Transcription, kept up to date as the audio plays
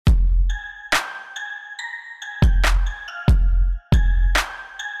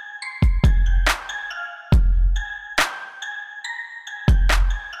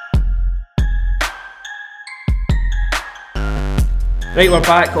Right, we're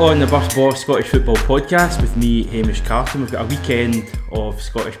back on the Bus Boss Scottish Football Podcast with me, Hamish. We've got a weekend of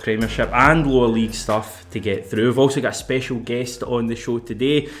Scottish Premiership and lower league stuff to get through. We've also got a special guest on the show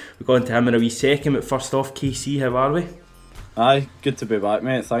today. We'll go on to him in a wee second, but first off, KC, how are we? Aye, good to be back,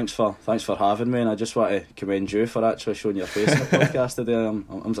 mate. Thanks for having me, and I just want to commend you for actually showing your face in the podcast today.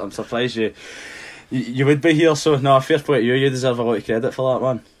 I'm surprised you would be here, so no, fair play to you. You deserve a lot of credit for that,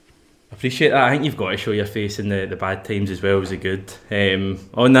 man. Appreciate that. I think you've got to show your face in the bad times as well as the good.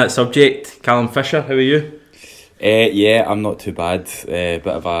 On that subject, Callum Fisher, how are you? Yeah, I'm not too bad. Bit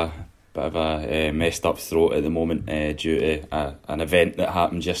of a messed up throat at the moment due to an event that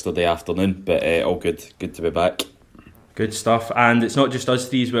happened yesterday afternoon, but all good to be back. Good stuff. And it's not just us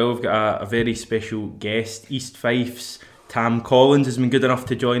three as well. We've got a very special guest. East Fife's Tam Collins has been good enough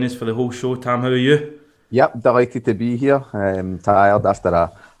to join us for the whole show. Tam, how are you? Yep, delighted to be here. Tired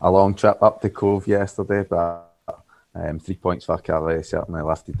after a long trip up to Cove yesterday, but 3 points for Killie certainly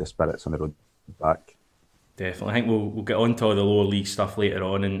lifted the spirits on the road back. Definitely. I think we'll get on to all the lower league stuff later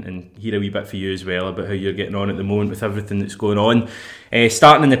on and hear a wee bit for you as well about how you're getting on at the moment with everything that's going on.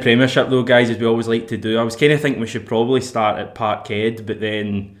 Starting in the Premiership though, guys, as we always like to do, I was kind of thinking we should probably start at Parkhead, but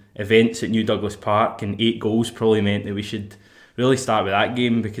then events at New Douglas Park and 8 goals probably meant that we should really start with that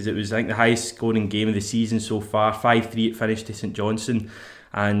game, because it was, I think, the highest scoring game of the season so far. 5-3 it finished to St Johnstone,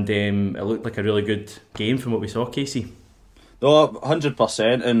 and it looked like a really good game from what we saw, Casey. No,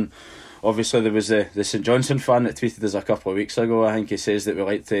 100%, and obviously there was the St Johnstone fan that tweeted us a couple of weeks ago. I think he says that we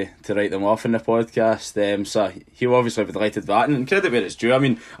like to write them off in the podcast, so he'll obviously be delighted with that, and credit where it's due. I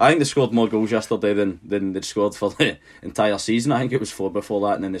mean, I think they scored more goals yesterday than they'd scored for the entire season. I think it was 4 before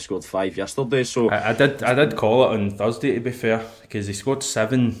that, and then they scored 5 yesterday. So I did call it on Thursday, to be fair, because they scored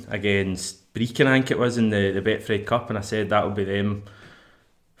 7 against Brecon, I think it was, in the Betfred Cup, and I said that would be them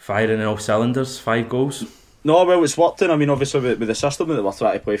firing in all cylinders, 5 goals. No, well, it's worked in. I mean, obviously, with the system that we're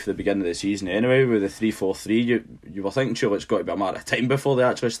trying to play for the beginning of the season anyway, with the 3-4-3, you were thinking, sure, it's got to be a matter of time before they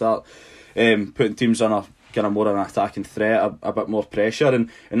actually start putting teams on a kind of more an attacking threat, a bit more pressure, and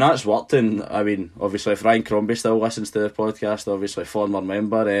that's worked. And I mean, obviously, if Ryan Crombie still listens to the podcast, obviously former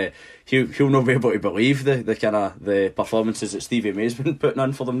member, he'll not be able to believe the kind of the performances that Stevie May's been putting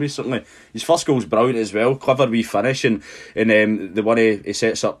in for them recently. His first goal's brilliant as well, clever wee finish, and the one he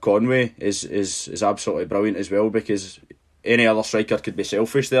sets up Conway is absolutely brilliant as well, because any other striker could be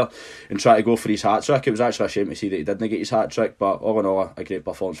selfish there and try to go for his hat-trick. It was actually a shame to see that he didn't get his hat-trick, but all in all, a great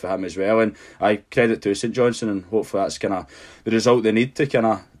performance for him as well. And I credit to St Johnstone, and hopefully that's kind of the result they need to kind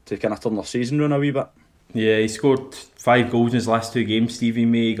of turn their season around a wee bit. Yeah, he scored 5 goals in his last 2 games, Stevie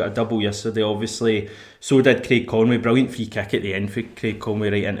May. He got a double yesterday, obviously. So did Craig Conway. Brilliant free kick at the end for Craig Conway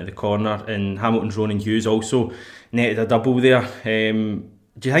right into the corner. And Hamilton's Ronan Hughes also netted a double there.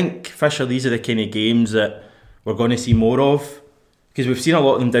 Do you think, Fisher, these are the kind of games that we're going to see more of? Because we've seen a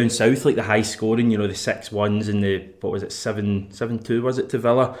lot of them down south, like the high scoring, the 6-1s and the, 7-2 was it, to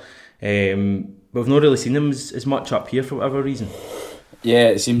Villa. We've not really seen them as much up here for whatever reason. Yeah,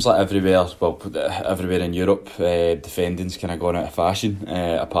 it seems like everywhere in Europe, defending's kind of gone out of fashion,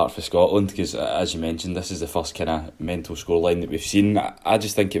 apart from Scotland, because as you mentioned, this is the first kind of mental scoreline that we've seen. I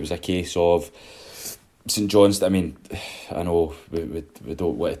just think it was a case of St Johnstone. I mean, I know we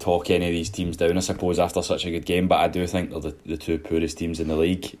don't want to talk any of these teams down, I suppose, after such a good game, but I do think they're the 2 poorest teams in the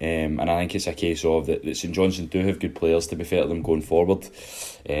league, and I think it's a case of that St Johnstone do have good players, to be fair to them, going forward,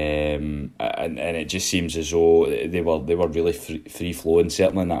 and it just seems as though they were really free flowing.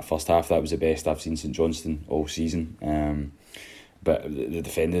 Certainly in that first half, that was the best I've seen St Johnstone all season. But the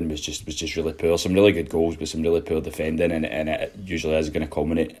defending was just really poor. Some really good goals, but some really poor defending, and it usually is going to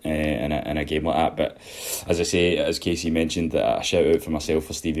culminate in a game like that. But as I say, as Casey mentioned, a shout out for myself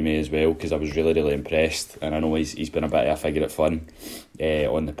for Stevie May as well, because I was really impressed, and I know he's been a bit of a figure at fun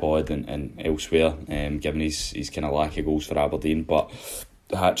on the pod and elsewhere, given his kind of lack of goals for Aberdeen, but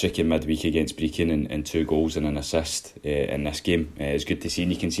hat-trick in midweek against Brecon and 2 goals and an assist in this game. It's good to see,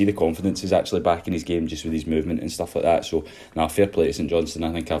 and you can see the confidence is actually back in his game, just with his movement and stuff like that. So, fair play to St Johnstone.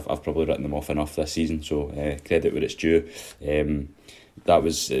 I think I've probably written them off enough this season, so credit where it's due. That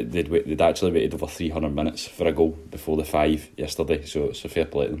was they'd actually waited over 300 minutes for a goal before the 5 yesterday, so fair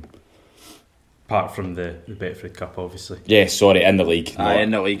play to them. Apart from the Betfred Cup, obviously. Yeah, sorry, in the league.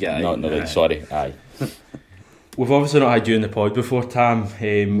 In the league, not in the league, sorry, aye. We've obviously not had you in the pod before, Tam.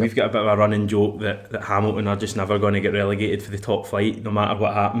 We've got a bit of a running joke that Hamilton are just never going to get relegated for the top flight, no matter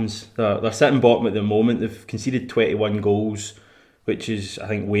what happens. They're sitting bottom at the moment. They've conceded 21 goals, which is, I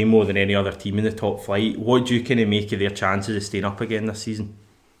think, way more than any other team in the top flight. What do you kind of make of their chances of staying up again this season?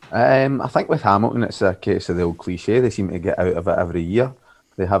 I think with Hamilton, it's a case of the old cliche. They seem to get out of it every year.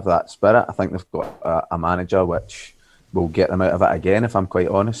 They have that spirit. I think they've got a manager which will get them out of it again, if I'm quite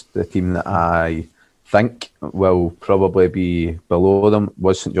honest. The team that I think will probably be below them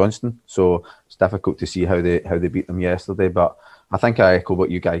was St Johnstone, so it's difficult to see how they beat them yesterday. But I think I echo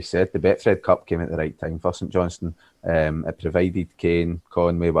what you guys said. The Betfred Cup came at the right time for St Johnstone. It provided Kane,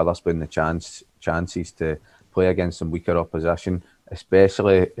 Conway, Witherspoon the chances to play against some weaker opposition,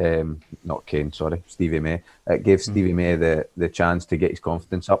 especially not Kane, sorry, Stevie May. It gave Stevie May the chance to get his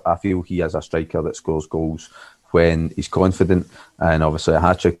confidence up. I feel he is a striker that scores goals when he's confident, and obviously a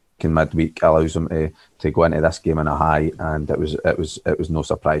hat-trick in midweek allows him to go into this game on a high. And it was no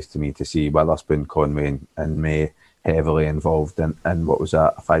surprise to me to see Witherspoon, Conway and May heavily involved in what was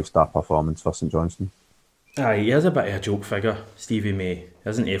a 5-star performance for St Johnstone. Aye, he is a bit of a joke figure, Stevie May,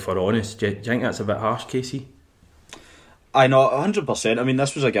 isn't he, if we're honest? Do you think that's a bit harsh, Casey? I know, 100%. I mean,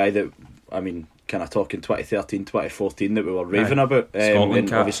 this was a guy that, kind of talking 2013, 2014 that we were raving about. Scotland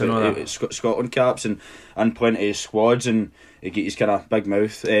caps and all that. Scotland caps and plenty of squads, and he get his kind of big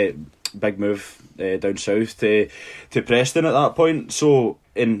move down south to Preston at that point. So,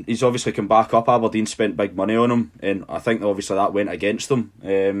 and he's obviously come back up. Aberdeen spent big money on him, and I think obviously that went against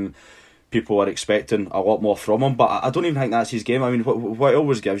them. People were expecting a lot more from him, but I don't even think that's his game. I mean, what it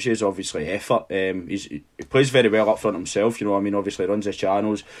always gives you is obviously effort. He plays very well up front himself, you know. I mean, obviously runs his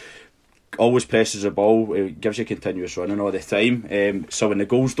channels, always presses the ball, gives you continuous running all the time. So when the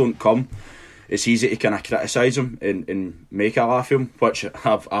goals don't come, it's easy to kind of criticise him and make a laugh at him, which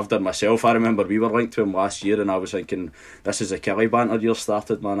I've done myself. I remember we were linked to him last year, and I was thinking, this is a Killie banter year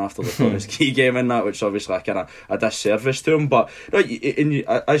started, man, after the Thomas Key game and that, which obviously kind of a disservice to him. But no,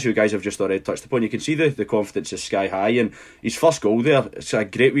 as you guys have just already touched upon, you can see the confidence is sky high, and his first goal there, it's a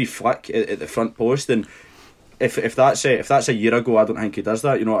great wee flick at the front post, and if that's a year ago, I don't think he does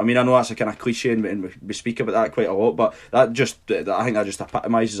that. You know what I mean? I know that's a kind of cliche, and we speak about that quite a lot, but I think that just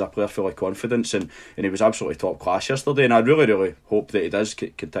epitomises a player full of confidence, and he was absolutely top class yesterday, and I really, really hope that he does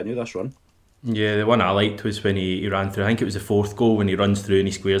continue this run. Yeah, the one I liked was when he ran through. I think it was the fourth goal when he runs through and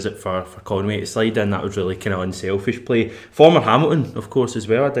he squares it for Conway to slide in. That was really kind of unselfish play. Former Hamilton, of course, as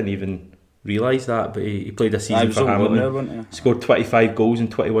well. I didn't even realise that, but he played a season for Hamilton, scored 25 goals in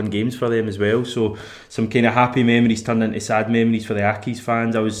 21 games for them as well, so some kind of happy memories turned into sad memories for the Accies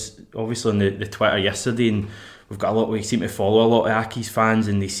fans. I was obviously on the Twitter yesterday, and we seem to follow a lot of Accies fans,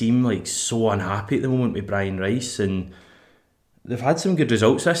 and they seem like so unhappy at the moment with Brian Rice, and they've had some good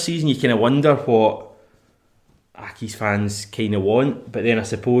results this season. You kind of wonder what Accies fans kind of want, but then I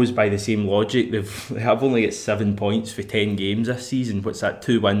suppose by the same logic they have only got 7 points for 10 games this season. What's that,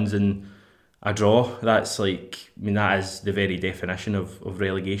 2 wins and a draw? That's that is the very definition of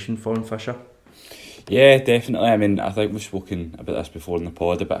relegation for him, Fisher. Yeah, definitely. I mean, I think we've spoken about this before in the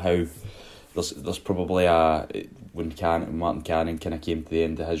pod about how there's probably when Martin Cannon kind of came to the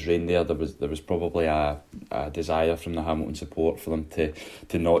end of his reign there was probably a desire from the Hamilton support for them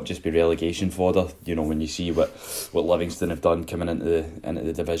to not just be relegation fodder. You know, when you see what Livingston have done coming into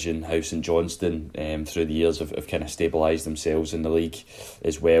the division, how St Johnstone through the years have kind of stabilised themselves in the league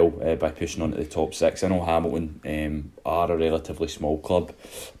as well by pushing on to the top 6. I know Hamilton are a relatively small club,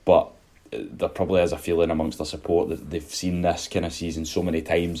 but there probably is a feeling amongst their support that they've seen this kind of season so many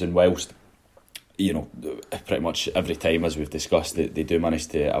times, and whilst pretty much every time, as we've discussed, they do manage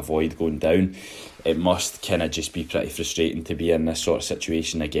to avoid going down, it must kind of just be pretty frustrating to be in this sort of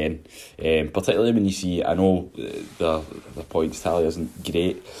situation again, particularly when you see, I know the points tally isn't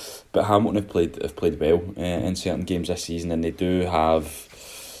great, but Hamilton have played well in certain games this season, and they do have,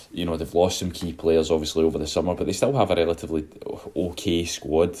 they've lost some key players obviously over the summer, but they still have a relatively okay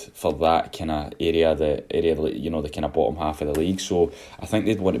squad for that kind of area, the kind of bottom half of the league. So I think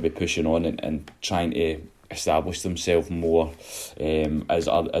they'd want to be pushing on and trying to establish themselves more as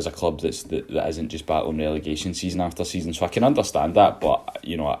a club that isn't just battling relegation season after season. So I can understand that, but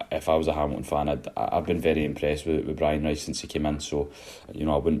if I was a Hamilton fan, I've been very impressed with Brian Rice since he came in. So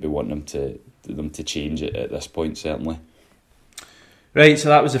I wouldn't be wanting them to change it at this point, certainly. Right, so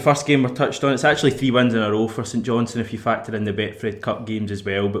that was the first game we're touched on. It's actually 3 wins in a row for St Johnstone if you factor in the Betfred Cup games as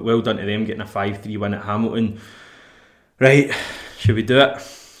well, but well done to them getting a 5-3 win at Hamilton. Right, should we do it?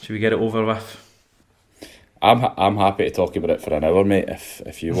 Should we get it over with? I'm happy to talk about it for an hour, mate,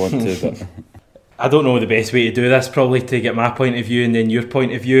 if you want to. But I don't know the best way to do this, probably to get my point of view and then your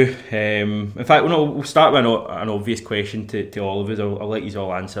point of view. In fact, we'll start with an obvious question to all of us. I'll let you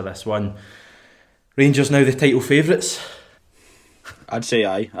all answer this one. Rangers now the title favourites? I'd say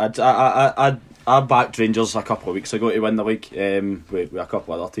aye. I backed Rangers a couple of weeks ago to win the league with a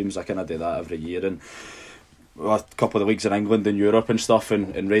couple of other teams. I kind of do that every year, and a couple of the leagues in England and Europe and stuff,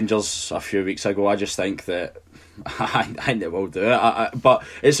 and Rangers a few weeks ago. I just think that I think they will do it. But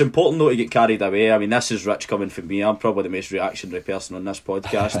it's important though to get carried away. I mean, this is rich coming from me. I'm probably the most reactionary person on this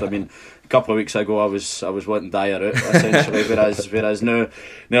podcast. I mean, a couple of weeks ago I was wanting Dyer out essentially, whereas now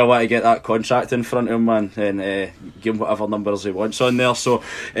I want to get that contract in front of him and give him whatever numbers he wants on there. So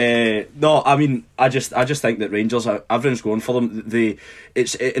no, I mean, I just think that Rangers, everyone's going for them.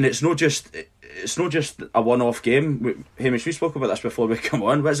 It's not just a one-off game. Hamish, we spoke about this before we come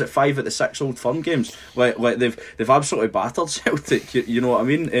on. What is it, 5 at the 6 Old Firm games? Like they've absolutely battered Celtic. You know what I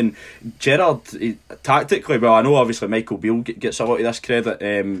mean? And Gerrard, tactically, well, I know obviously Michael Beale gets a lot of this credit.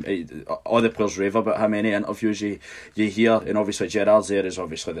 All the players rave about how many interviews you hear, and obviously Gerrard's there is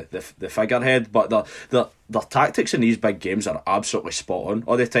obviously the figurehead. But their tactics in these big games are absolutely spot on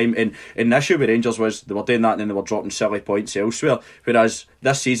all the time. And the issue with Rangers was they were doing that and then they were dropping silly points elsewhere. Whereas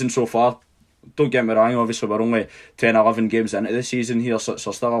this season so far, don't get me wrong, obviously we're only 10-11 games into the season here, so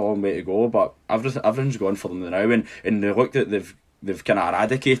still a long way to go, but everything's going for them now, and they look that they've kind of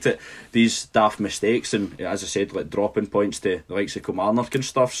eradicated these daft mistakes, and as I said, like dropping points to the likes of Kilmarnock and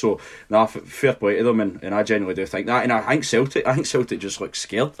stuff. So fair play to them, and I genuinely do think that. And I think Celtic just look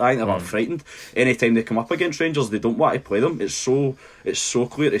scared. I think they're frightened anytime they come up against Rangers. They don't want to play them. It's so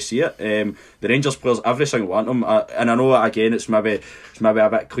clear to see it. The Rangers players, every single one of them, and I know again it's maybe a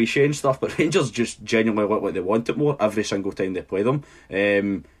bit cliche and stuff, but Rangers just genuinely look like they want it more every single time they play them.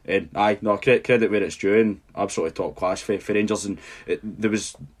 And credit where it's due, and absolutely top class for Rangers. And there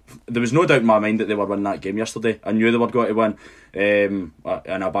was no doubt in my mind that they were winning that game yesterday. I knew they were going to win, and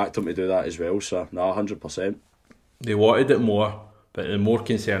I backed them to do that as well. So 100%. They wanted it more, but the more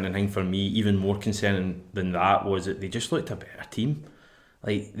concerning thing for me, even more concerning than that, was that they just looked a better team.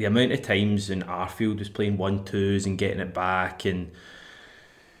 Like the amount of times in Arfield was playing 1-2s and getting it back, and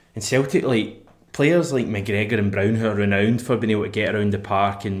Celtic, like players like McGregor and Brown, who are renowned for being able to get around the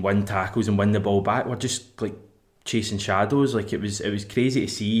park and win tackles and win the ball back, were just like chasing shadows. Like it was crazy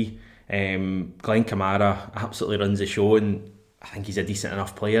to see. Glenn Kamara absolutely runs the show, and I think he's a decent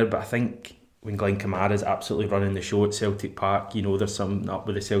enough player, but I think when Glenn Kamara's absolutely running the show at Celtic Park, you know there's something up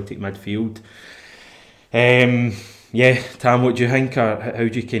with the Celtic midfield. Tam, what do you think, or how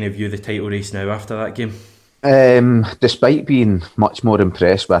do you kind of view the title race now after that game? Despite being much more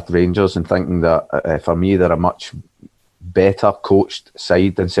impressed with Rangers and thinking that for me they're a much better coached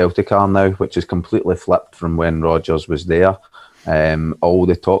side than Celtic are now, which is completely flipped from when Rodgers was there. All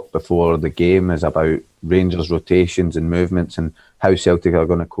the talk before the game is about Rangers rotations and movements and how Celtic are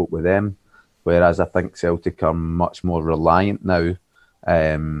going to cope with them, whereas I think Celtic are much more reliant now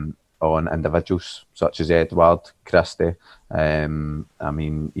on individuals such as Edward, Christie. I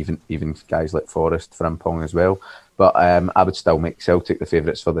mean, even guys like Forrest, Frimpong as well. But I would still make Celtic the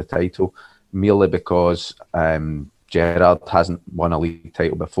favourites for the title, merely because Gerrard hasn't won a league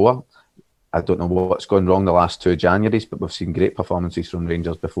title before. I don't know what's gone wrong the last 2 Januaries, but we've seen great performances from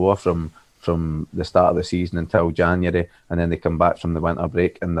Rangers before, from the start of the season until January, and then they come back from the winter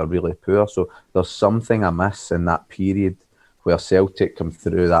break and they're really poor. So there's something amiss in that period where Celtic come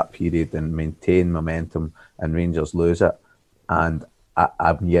through that period and maintain momentum and Rangers lose it. And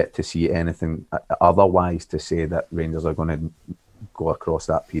I'm yet to see anything otherwise to say that Rangers are going to go across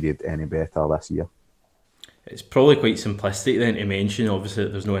that period any better this year. It's probably quite simplistic then to mention, obviously,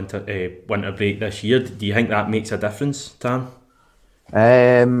 that there's no winter break this year. Do you think that makes a difference, Tam?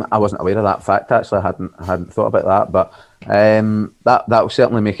 I wasn't aware of that fact, actually. I hadn't thought about that, but that will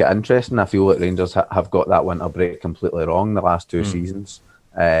certainly make it interesting. I feel like Rangers have got that winter break completely wrong the last 2 seasons.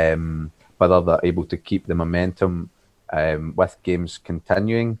 Whether they're able to keep the momentum with games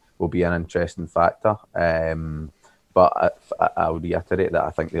continuing will be an interesting factor. But I'll reiterate that I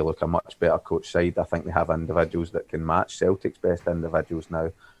think they look a much better coach side. I think they have individuals that can match Celtic's best individuals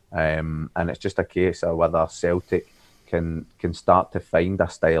now. And it's just a case of whether Celtic can start to find a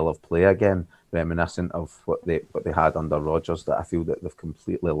style of play again, reminiscent of what they had under Rodgers, that I feel that they've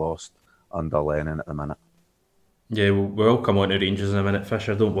completely lost under Lennon at the minute. Yeah, we'll come on to Rangers in a minute,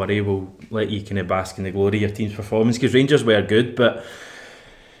 Fisher. Don't worry, we'll let you kind of bask in the glory of your team's performance, because Rangers were good, but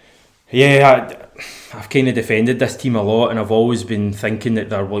yeah, I've kind of defended this team a lot, and I've always been thinking that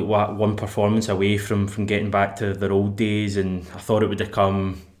they're like one performance away from getting back to their old days, and I thought it would have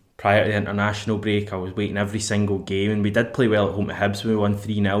come prior to the international break. I was waiting every single game, and we did play well at home to Hibs when we won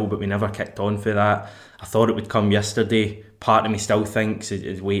 3-0, but we never kicked on for that. I thought it would come yesterday. Part of me still thinks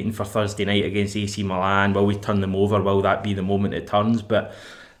is waiting for Thursday night against AC Milan. Will we turn them over? Will that be the moment it turns? But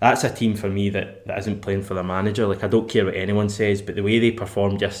that's a team for me that isn't playing for their manager. Like, I don't care what anyone says, but the way they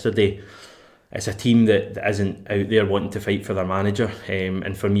performed yesterday, it's a team that isn't out there wanting to fight for their manager.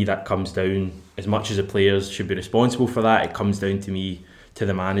 And for me, that comes down, as much as the players should be responsible for that, it comes down to me to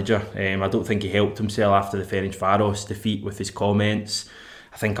the manager. I don't think he helped himself after the Ferencváros defeat with his comments.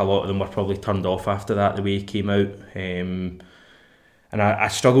 I think a lot of them were probably turned off after that, the way he came out. And I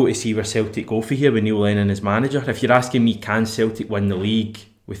struggle to see where Celtic go for here with Neil Lennon as manager. If you're asking me, can Celtic win the league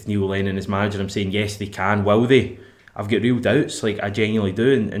with Neil Lennon as manager, I'm saying yes, they can. Will they? I've got real doubts, like I genuinely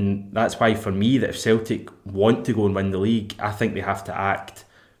do, and that's why for me that if Celtic want to go and win the league, I think they have to act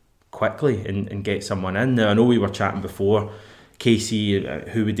quickly and get someone in. Now I know we were chatting before, Casey,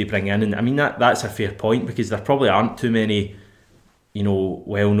 who would they bring in, and I mean that's a fair point, because there probably aren't too many, you know,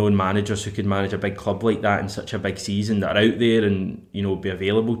 well-known managers who could manage a big club like that in such a big season that are out there and, you know, be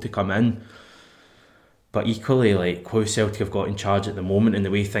available to come in. But equally, like how Celtic have got in charge at the moment and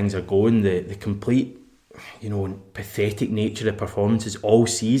the way things are going, the complete, you know, pathetic nature of performances all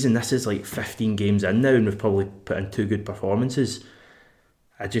season. This is like 15 games in now and we've probably put in 2 good performances.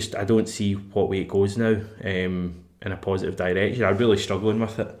 I don't see what way it goes now in a positive direction. I'm really struggling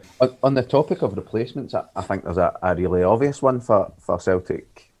with it. On the topic of replacements, I think there's a really obvious one for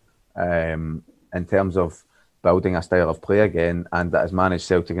Celtic in terms of building a style of play again, and that has managed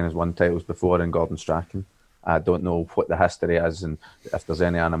Celtic and has won titles before in Gordon Strachan. I don't know what the history is and if there's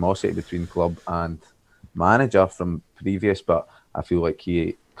any animosity between club and manager from previous, but I feel like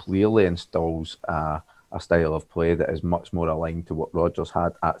he clearly installs a style of play that is much more aligned to what Rodgers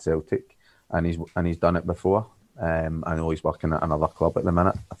had at Celtic, and he's done it before. I know he's working at another club at the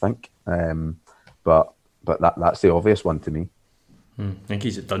minute, I think, but that's the obvious one to me. I think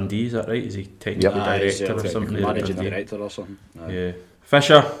he's at Dundee, is that right? Is he technical director or something? Managing director or something. Yeah.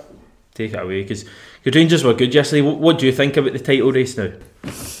 Fisher, take it away, because Rangers were good yesterday. What do you think about the title race now?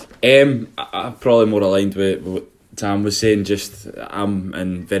 I'm probably more aligned with what Tam was saying. Just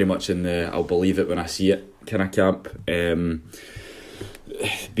I'm very much in the I'll believe it when I see it kind of camp.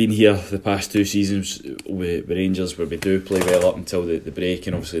 Been here the past 2 seasons with Rangers where we do play well up until the break,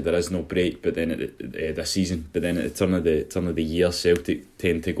 and obviously there is no break. But then at this season, but then at the turn of the year, Celtic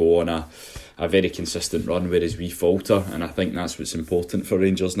tend to go on a very consistent run, whereas we falter. And I think that's what's important for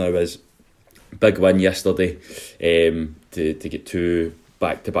Rangers now. Is big win yesterday to get 2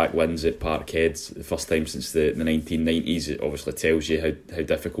 back-to-back wins at Parkhead, the first time since the 1990s. It obviously tells you how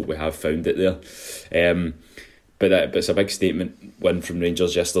difficult we have found it there. But it's a big statement win from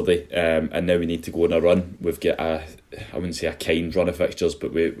Rangers yesterday, and now we need to go on a run. We've got I wouldn't say a kind run of fixtures,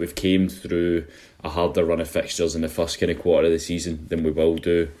 but we've came through a harder run of fixtures in the first kind of quarter of the season than we will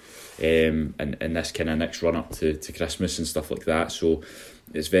do in this kind of next run up to Christmas and stuff like that. So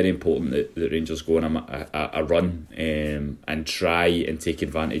it's very important that Rangers go on a run and try and take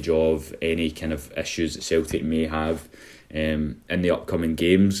advantage of any kind of issues that Celtic may have in the upcoming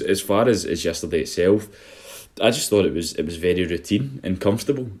games. As far as yesterday itself, I just thought it was very routine and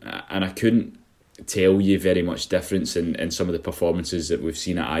comfortable, and I couldn't tell you very much difference in some of the performances that we've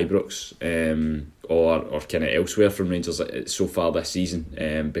seen at Ibrox or kind of elsewhere from Rangers so far this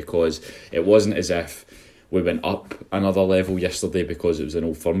season, because it wasn't as if we went up another level yesterday because it was an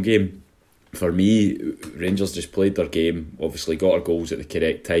Old Firm game. For me, Rangers just played their game, obviously got our goals at the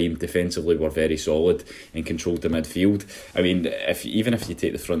correct time, defensively were very solid and controlled the midfield. I mean, even if you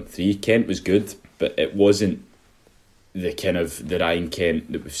take the front 3, Kent was good, but it wasn't the kind of the Ryan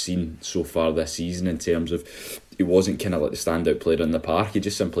Kent that we've seen so far this season, in terms of he wasn't kind of like the standout player in the park. He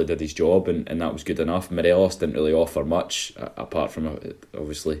just simply did his job, and that was good enough. Morelos didn't really offer much apart from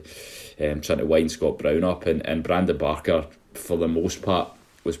obviously trying to wind Scott Brown up, and Brandon Barker for the most part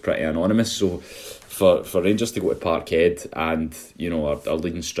was pretty anonymous. So for Rangers to go to Parkhead and, you know, our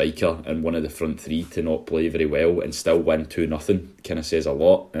leading striker and one of the front 3 to not play very well and still win 2-0 kind of says a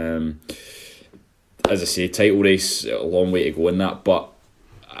lot. As I say, title race, a long way to go in that, but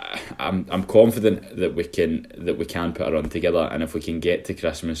I'm confident that we can put a run together, and if we can get to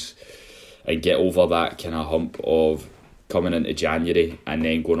Christmas and get over that kind of hump of coming into January and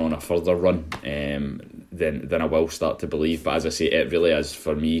then going on a further run, then I will start to believe. But as I say, it really is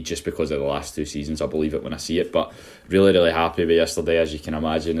for me just because of the last 2 seasons. I believe it when I see it. But really, really happy with yesterday, as you can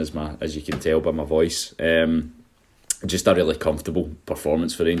imagine, as you can tell by my voice. Just a really comfortable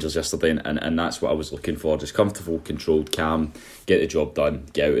performance for Rangers yesterday, and that's what I was looking for. Just comfortable, controlled, calm, get the job done,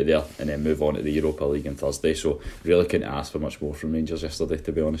 get out of there, and then move on to the Europa League on Thursday. So really couldn't ask for much more from Rangers yesterday,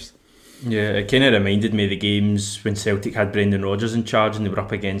 to be honest. Yeah, it kind of reminded me of the games when Celtic had Brendan Rodgers in charge and they were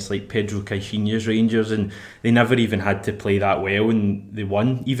up against like Pedro Caixinha's Rangers, and they never even had to play that well and they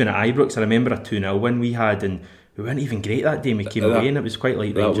won. Even at Ibrox, I remember a 2-0 win we had, and we weren't even great that day. We came away and it was quite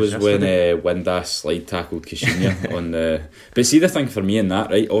like Rangers. That was when Windass slide tackled Caixinha on the... But see, the thing for me in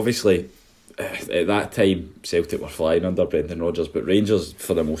that, right, obviously at that time Celtic were flying under Brendan Rodgers, but Rangers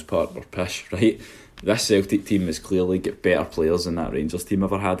for the most part were pish, right? This Celtic team has clearly got better players than that Rangers team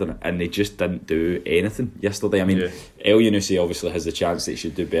ever had in it, and they just didn't do anything yesterday. I mean, El Yunusi obviously has the chance that he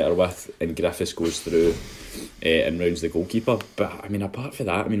should do better with, and Griffiths goes through and rounds the goalkeeper. But I mean, apart from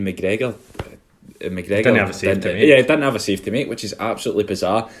that, I mean, McGregor didn't have a save to make. Yeah, didn't have a save to make, which is absolutely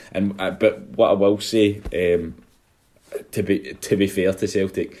bizarre. And but what I will say, to be fair to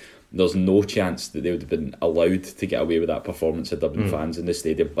Celtic, there's no chance that they would have been allowed to get away with that performance had there been fans in the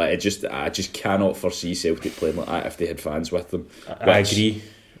stadium. Like, I just cannot foresee Celtic playing like that if they had fans with them. I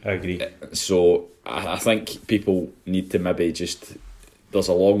agree. So I think people need to maybe just... There's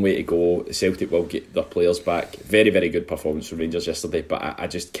a long way to go. Celtic will get their players back. Very, very good performance from Rangers yesterday, but I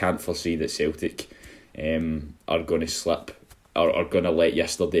just can't foresee that Celtic are going to slip or are going to let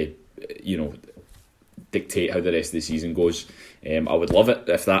yesterday, dictate how the rest of the season goes. I would love it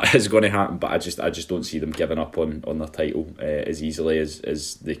if that is going to happen, but I just don't see them giving up on their title as easily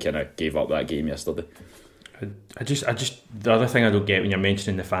as they kind of gave up that game yesterday. I just the other thing I don't get when you're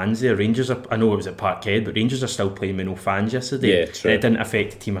mentioning the fans there, Rangers I know it was at Parkhead, but Rangers are still playing with no fans yesterday. Yeah, true. It didn't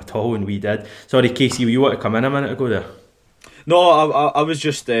affect the team at all, and we did. Sorry, Casey, you want to come in a minute ago there? No, I was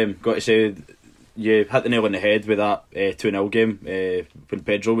just got to say, you hit the nail on the head with that 2-0 game when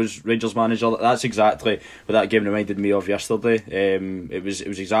Pedro was Rangers manager. That's exactly what that game reminded me of yesterday. It was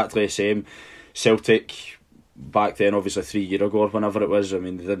exactly the same. Celtic back then, obviously 3 years ago or whenever it was, I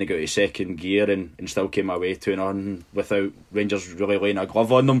mean, they didn't go to second gear and still came away 2-0 without Rangers really laying a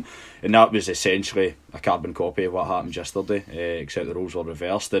glove on them, and that was essentially a carbon copy of what happened yesterday, except the roles were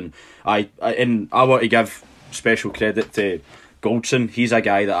reversed. And I want to give special credit to Goldson. He's a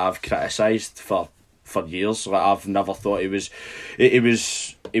guy that I've criticised for years. Like, I've never thought it was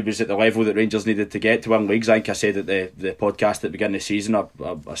at the level that Rangers needed to get to win leagues. I think I said at the podcast at the beginning of the season,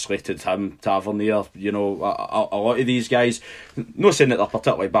 I slated him, Tavernier, a lot of these guys, not saying that they're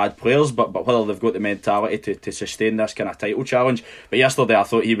particularly bad players, but whether they've got the mentality to sustain this kind of title challenge. But yesterday I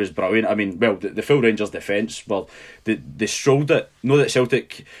thought he was brilliant. I mean, well, the full Rangers defence, well, they strolled it. Know that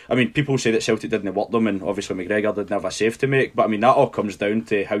Celtic, I mean, people say that Celtic didn't work them, and obviously McGregor didn't have a save to make, but I mean, that all comes down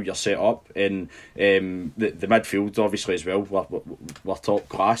to how you're set up in the midfield, obviously, as well. We're top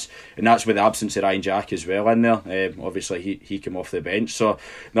class, and that's with the absence of Ryan Jack as well in there. Obviously he came off the bench, so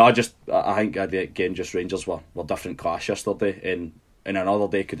no, I think again, just Rangers were different class yesterday, and another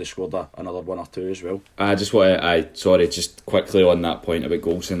day could have scored another one or two as well. I just want to, just quickly on that point about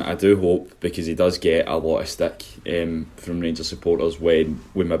Goldson, I do hope, because he does get a lot of stick from Rangers supporters when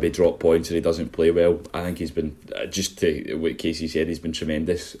we maybe drop points and he doesn't play well. I think he's been, just to what Casey said, he's been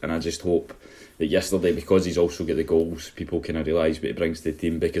tremendous, and I just hope that yesterday, because he's also got the goals, people kind of realise what he brings to the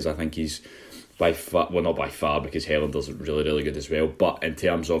team, because I think he's by far, well, not by far, because Hellander's really, really good as well, but in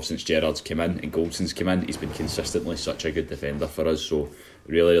terms of since Gerrard's come in and Goldson's come in, he's been consistently such a good defender for us, so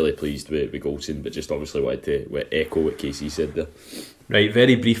really, really pleased with Goldson, but just obviously wanted to echo what Casey said there. Right,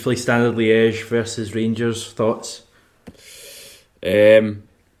 very briefly, Standard Liège versus Rangers, thoughts? Well,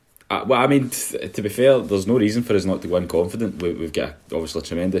 I mean, to be fair, there's no reason for us not to win confident. We've got obviously a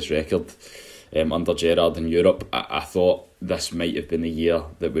tremendous record under Gerrard in Europe. I thought this might have been a year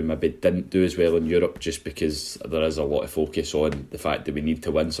that we maybe didn't do as well in Europe, just because there is a lot of focus on the fact that we need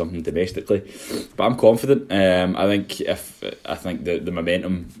to win something domestically. But I'm confident. I think the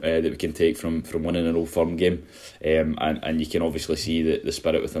momentum that we can take from winning an Old Firm game, and you can obviously see the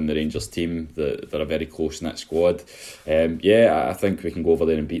spirit within the Rangers team. They're a very close knit squad. I think we can go over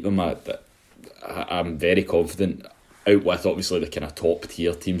there and beat them. I'm very confident. Out with obviously the kind of top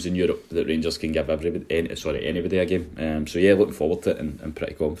tier teams in Europe that Rangers can give anybody a game. Looking forward to it and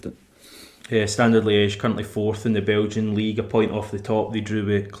pretty confident. Standard Liège currently 4th in the Belgian league, a point off the top. They drew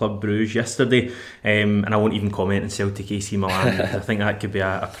with Club Brugge yesterday, and I won't even comment on Celtic AC Milan. I think that could be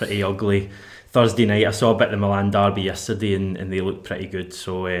a pretty ugly Thursday night. I saw a bit of the Milan derby yesterday and they looked pretty good,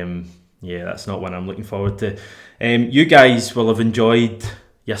 so that's not one I'm looking forward to. You guys will have enjoyed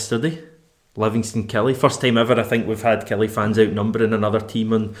yesterday, Livingston Killie. First time ever I think we've had Killie fans outnumbering another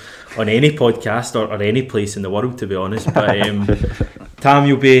team on any podcast or any place in the world, to be honest. But Tam,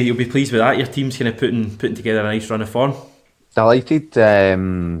 you'll be pleased with that. Your team's kind of putting together a nice run of form. Delighted.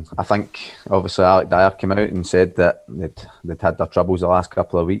 I think obviously Alec Dyer came out and said that they'd had their troubles the last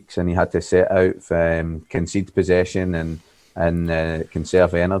couple of weeks, and he had to set out concede possession and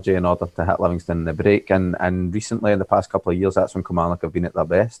conserve energy in order to hit Livingston in the break. And recently, in the past couple of years, that's when Kilmarnock have been at their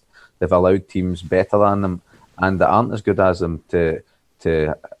best. They've allowed teams better than them and that aren't as good as them to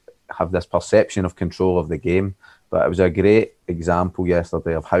have this perception of control of the game. But it was a great example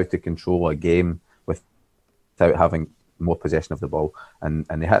yesterday of how to control a game without having more possession of the ball, and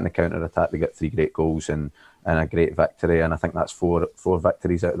they hit in the counter attack. They got 3 great goals and a great victory, and I think that's four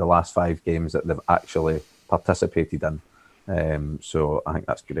victories out of the last 5 games that they've actually participated in. So I think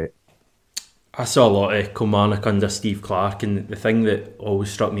that's great. I saw a lot of Kilmarnock under Steve Clarke, and the thing that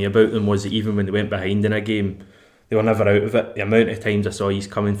always struck me about them was that even when they went behind in a game, they were never out of it. The amount of times I saw he's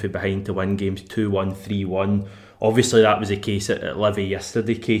coming from behind to win games 2-1, 3-1. Obviously that was the case at Livy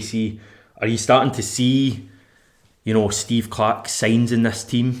yesterday. KC, are you starting to see, Steve Clarke signs in this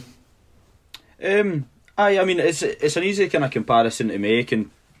team? I mean it's an easy kind of comparison to make, and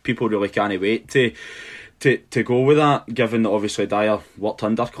people really can't wait to go with that, given that obviously Dyer worked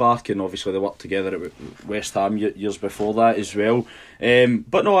under Clarke, and obviously they worked together at West Ham years before that as well.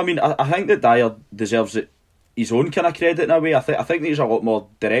 But no, I mean I think that Dyer deserves his own kind of credit in a way. I think he's a lot more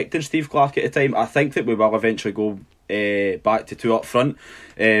direct than Steve Clarke at the time. I think that we will eventually go back to 2 up front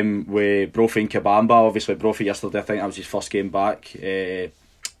with Brophy and Kabamba. Obviously Brophy yesterday, I think that was his first game back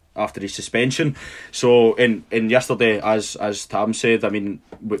after his suspension. So in yesterday, as Tam said, I mean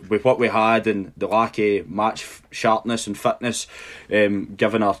with what we had and the lack of match sharpness and fitness,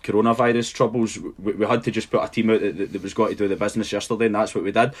 given our coronavirus troubles, we had to just put a team out that was got to do the business yesterday, and that's what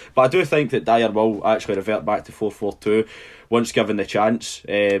we did. But I do think that Dyer will actually revert back to 4-4-2 once given the chance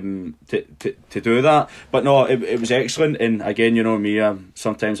to do that. But no, it was excellent, and again, me, I'm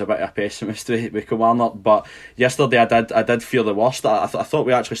sometimes a bit of a pessimist with Kilmarnock, but yesterday I did fear the worst. I thought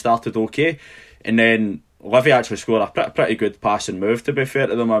we actually started okay, and then Livy actually scored a pretty good passing move, to be fair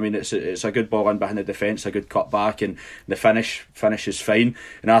to them. I mean, it's a good ball in behind the defence, a good cut back, and the finish is fine.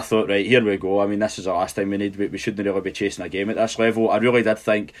 And I thought, right, here we go. I mean, this is the last time we shouldn't really be chasing a game at this level. I really did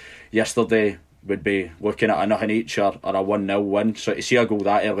think yesterday would be looking at a nothing each or a 1-0 win. So to see a goal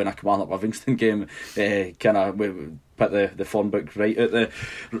that early in a Kilmarnock Livingston game kind of put the form book right out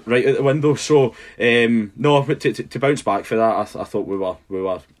the window. So no, but to bounce back for that, I thought we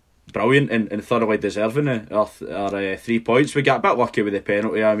were brilliant and thoroughly deserving our 3 points. We got a bit lucky with the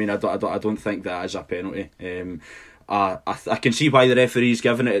penalty. I mean, I don't think that is a penalty. I can see why the referee's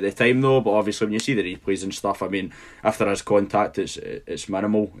given it at the time though, but obviously when you see the replays and stuff, I mean, if there is contact, it's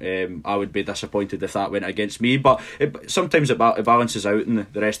minimal. I would be disappointed if that went against me, but sometimes it balances out in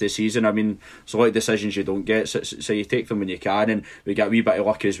the rest of the season. I mean, there's a lot of decisions you don't get, so you take them when you can, and we got a wee bit of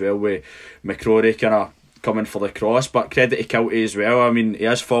luck as well with McCrory kind of coming for the cross, but credit to Kiltie as well. I mean, he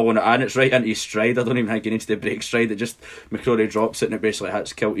has fallen it and it's right into his stride. I don't even think he needs to break stride. It just, McCrory drops it and it basically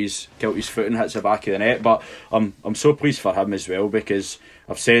hits Kiltie's foot and hits the back of the net. But I'm so pleased for him as well, because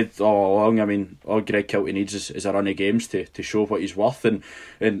I've said all along, I mean, all Greg Kiltie needs is a run of games to show what he's worth, and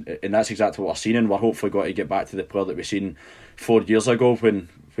that's exactly what we're seeing, and we're hopefully going to get back to the player that we seen 4 years ago when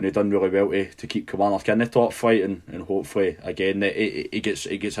he done really well to keep Kilmarnock in the top flight, and hopefully again he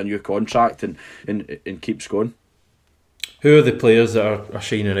gets a new contract and keeps going. Who are the players that are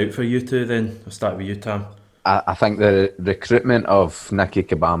shining out for you two then? I'll start with you, Tam. I think the recruitment of Nicky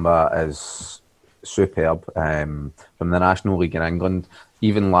Kabamba is superb. From the National League in England,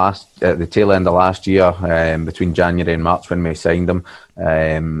 even at the tail end of last year, between January and March when we signed him,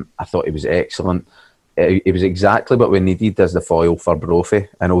 I thought he was excellent. It was exactly what we needed as the foil for Brophy,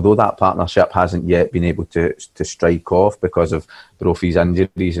 and although that partnership hasn't yet been able to strike off because of Brophy's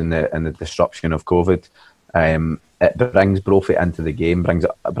injuries and the disruption of COVID, it brings Brophy into the game, brings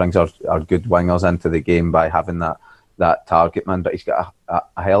our good wingers into the game by having that target man. But he's got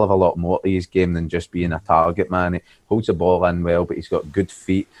a hell of a lot more to his game than just being a target man. He holds the ball in well, but he's got good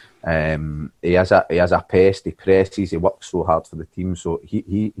feet. He has a pest. He presses. He works so hard for the team. So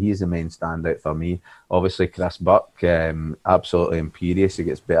he is the main standout for me. Obviously, Chris Buck, absolutely imperious. He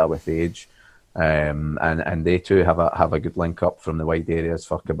gets better with age, and they too have a good link up from the wide areas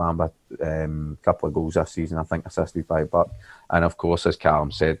for Kabamba. Couple of goals this season, I think, assisted by Buck, and of course, as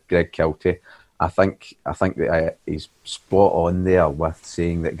Callum said, Greg Kiltie. I think that he's spot on there with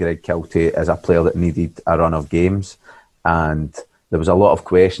saying that Greg Kiltie is a player that needed a run of games, and there was a lot of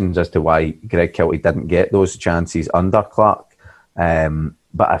questions as to why Greg Kiltie didn't get those chances under Clarke.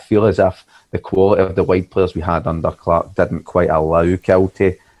 But I feel as if the quality of the wide players we had under Clarke didn't quite allow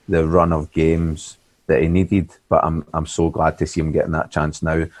Kiltie the run of games that he needed. But I'm so glad to see him getting that chance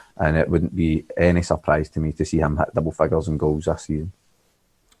now, and it wouldn't be any surprise to me to see him hit double figures in goals this season.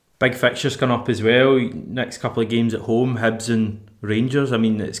 Big fixtures coming up as well. Next couple of games at home, Hibs and Rangers. I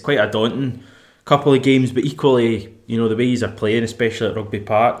mean, it's quite a daunting couple of games, but equally, the way he's are playing, especially at Rugby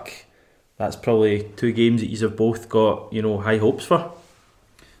Park, that's probably 2 games that you've both got, high hopes for.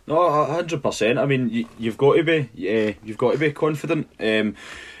 No, 100%. I mean, you've got to be confident. And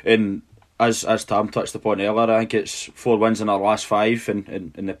as Tam touched upon earlier, I think it's 4 wins in our last 5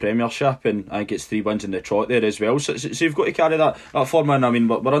 in the Premiership, and I think it's 3 wins in the trot there as well. So you've got to carry that form in. I mean,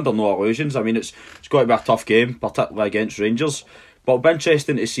 we're under no illusions. I mean, it's got to be a tough game, particularly against Rangers. But it'll be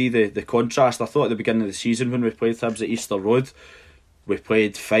interesting to see the contrast. I thought at the beginning of the season when we played Hibs at Easter Road, we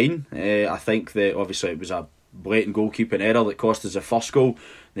played fine. I think that obviously it was a blatant goalkeeping error that cost us the first goal.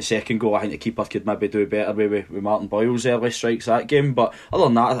 The second goal, I think the keeper could maybe do better with Martin Boyle's early strikes that game. But other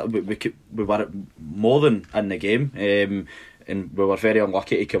than that, we were more than in the game, and we were very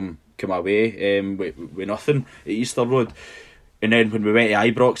unlucky to come away with nothing at Easter Road. And then when we went to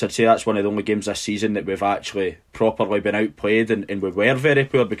Ibrox, I'd say that's one of the only games this season that we've actually properly been outplayed, and we were very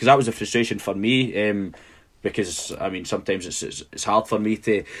poor, because that was a frustration for me. Because I mean, sometimes it's hard for me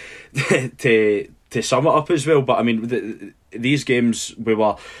to to sum it up as well. But I mean, these games we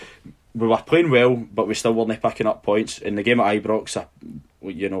were playing well, but we still weren't picking up points. In the game at Ibrox,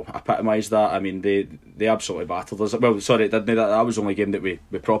 epitomised that. I mean, they absolutely battered us. Well, sorry, didn't they? That was the only game that we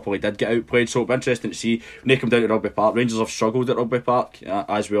properly did get outplayed. So it'll be interesting to see when they come down to Rugby Park. Rangers have struggled at Rugby Park,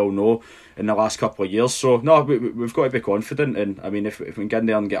 as we all know, in the last couple of years. So no, we've got to be confident. And I mean, if we can get in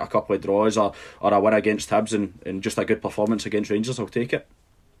there and get a couple of draws or a win against Hibs and just a good performance against Rangers, I'll take it.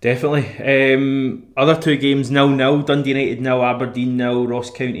 Definitely. Other 2 games 0-0, Dundee United 0, Aberdeen 0,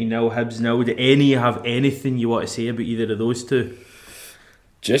 Ross County 0, Hibs 0. Do any have anything you want to say about either of those 2?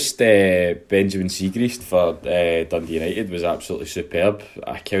 Just Benjamin Siegrist for Dundee United was absolutely superb.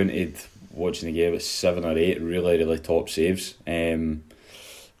 I counted watching the game at 7 or 8 really, really top saves.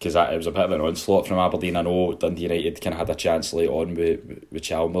 Because it was a bit of an onslaught from Aberdeen. I know Dundee United kind of had a chance late on with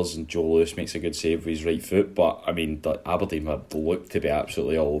Chalmers, and Joe Lewis makes a good save with his right foot. But I mean, Aberdeen looked to be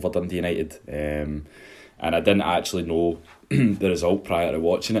absolutely all over Dundee United. And I didn't actually know the result prior to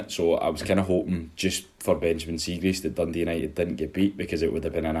watching it, so I was kind of hoping just for Benjamin Siegrist that Dundee United didn't get beat, because it would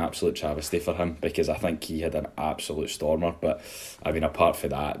have been an absolute travesty for him, because I think he had an absolute stormer. But I mean, apart from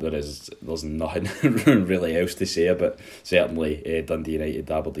that, there's nothing really else to say about certainly Dundee United,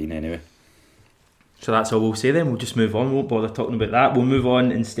 Aberdeen anyway. So that's all we'll say then. We'll just move on, won't bother talking about that. We'll move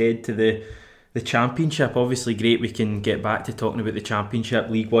on instead to the Championship. Obviously great we can get back to talking about the Championship,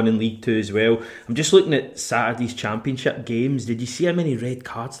 League 1 and League 2 as well. I'm just looking at Saturday's Championship games. Did you see how many red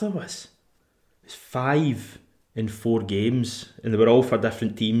cards there was? It was 5 in 4 games, and they were all for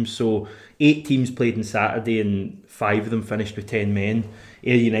different teams. So 8 teams played on Saturday, and 5 of them finished with 10 men.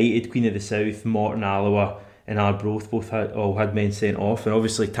 Ayr United, Queen of the South, Morton Alloa and Arbroath both had men sent off. And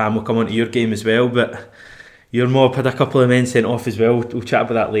obviously Tam will come on to your game as well, but your mob had a couple of men sent off as well. We'll chat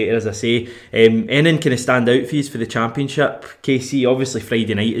about that later, as I say. Anything kind of stand out for you for the Championship? KC, obviously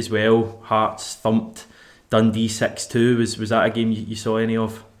Friday night as well. Hearts thumped Dundee 6-2. Was that a game you saw any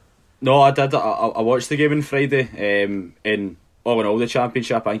of? No, I did. I watched the game on Friday. In all in all, the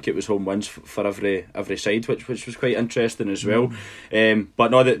Championship, I think it was home wins for every side, which was quite interesting as well.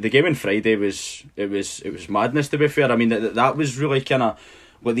 But no, the game on Friday was madness, to be fair. I mean, that was really kind of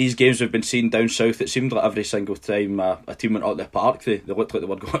what these games we've been seeing down south. It seemed like every single time a team went out the park, they looked like they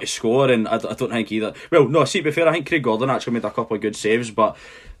were going to score, and I don't think either. Well, no, see, to be fair, I think Craig Gordon actually made a couple of good saves, but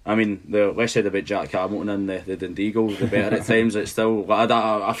I mean, the less said about Jack Hamilton and the Dundee goal, the better at times. It's still,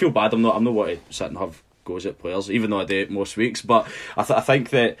 I feel bad. I'm not want to sit and have goes at players, even though I do it most weeks. But I think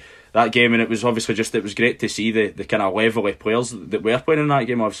that game, and it was great to see the kind of level of players that were playing in that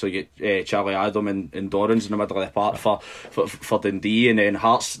game. Obviously, get Charlie Adam and Dorrans in the middle of the park for Dundee, and then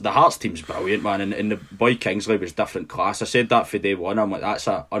the Hearts team's brilliant, man. And the boy Kingsley was different class. I said that for day one. I'm like, that's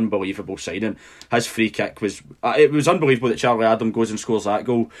an unbelievable signing. His free kick was unbelievable that Charlie Adam goes and scores that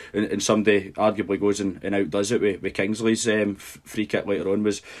goal, and somebody arguably goes and outdoes it with Kingsley's free kick later on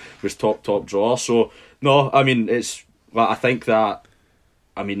was top drawer. So no, I mean, I think under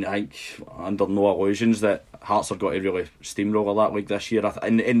no illusions that Hearts have got to really steamroller that league this year,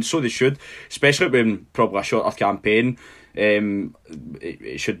 and so they should, especially when probably a shorter campaign.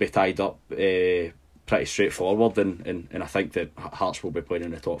 It should be tied up pretty straightforward, and I think that Hearts will be playing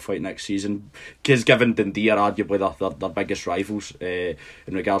in the top flight next season, because given Dundee are arguably their biggest rivals in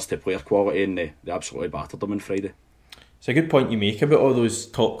regards to player quality, and they absolutely battered them on Friday. It's a good point you make about all those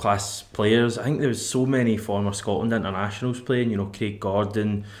top class players. I think there was so many former Scotland internationals playing. You know, Craig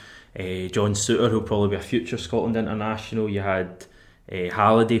Gordon, John Souttar, who'll probably be a future Scotland international. You had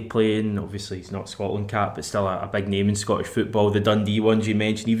Halliday playing. Obviously he's not Scotland cap, but still a big name in Scottish football. The Dundee ones you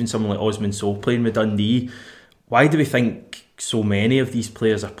mentioned, even someone like Osman Sow playing with Dundee. Why do we think so many of these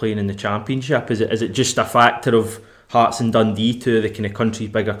players are playing in the Championship? Is it just a factor of Hearts and Dundee, two of the kind of country's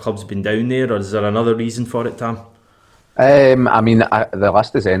bigger clubs, been down there, or is there another reason for it, Tam? I mean, the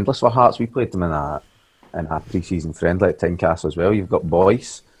list is endless for Hearts. We played them in a pre-season friendly at Tynecastle as well. You've got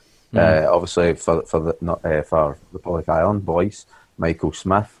Boyce, Obviously, for the Republic Island boys, Michael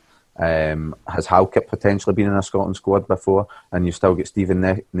Smith. Has Halkett potentially been in a Scotland squad before? And you've still got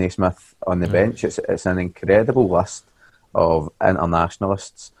Stephen Naismith on the bench. It's an incredible list of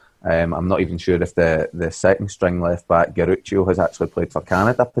internationalists. I'm not even sure if the second string left back, Garuccio, has actually played for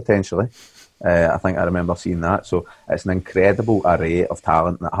Canada, potentially. I think I remember seeing that. So it's an incredible array of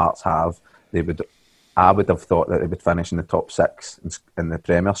talent that Hearts have. I would have thought that they would finish in the top 6 in the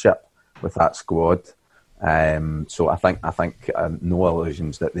Premiership with that squad. So I think no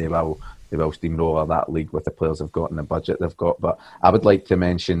illusions that they will steamroller that league with the players they've got and the budget they've got. But I would like to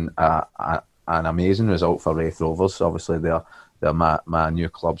mention an amazing result for Wraith Rovers. Obviously they're my new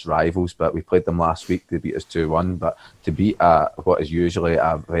club's rivals, but we played them last week. They beat us 2-1. But to beat what is usually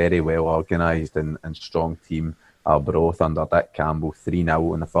a very well organised and strong team, Arbroath under Dick Campbell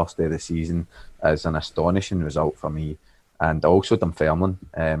 3-0 on the first day of the season is an astonishing result for me. And also Dunfermline.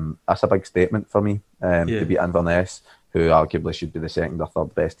 That's a big statement for me. To beat Inverness, who arguably should be the second or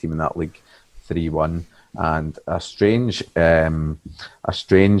third best team in that league, 3-1. And a strange thing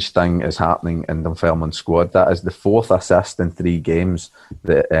is happening in Dunfermline's squad. That is the 4th assist in 3 games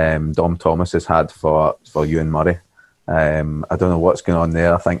that Dom Thomas has had for Ewan Murray. I don't know what's going on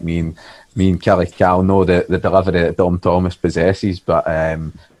there. I think me and Killie Cal know the delivery that Dom Thomas possesses, but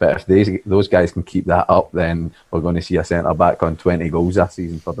if those guys can keep that up, then we're going to see a centre back on 20 goals this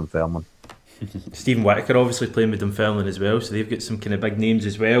season for Dunfermline. Stephen Whittaker obviously playing with Dunfermline as well, so they've got some kind of big names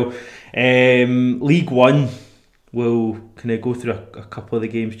as well. League One, we'll kind of go through a couple of the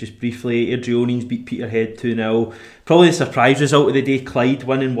games just briefly. Airdrieonians beat Peterhead 2-0. Probably the surprise result of the day, Clyde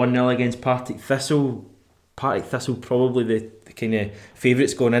winning 1-0 against Partick Thistle. Partick Thistle probably the kind of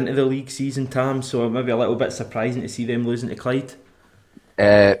favourites going into the league season, Tam, so maybe a little bit surprising to see them losing to Clyde.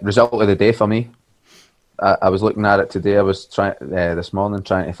 Result of the day for me. I was looking at it today. I was trying this morning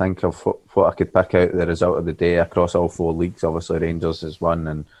trying to think of what I could pick out the result of the day across all 4 leagues. Obviously Rangers is one,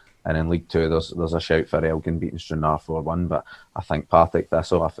 and in League 2 there's a shout for Elgin beating Stranraer 4-1, but I think Partick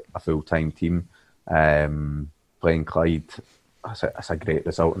Thistle, a full-time team, playing Clyde, that's a great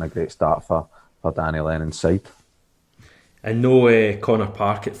result and a great start for Danny Lennon's side. And no Connor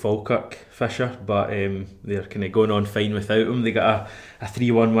Park at Falkirk, Fisher, but they're kind of going on fine without him. They got a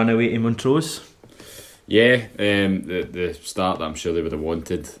 3-1 win away to Montrose. Yeah, the start that I'm sure they would have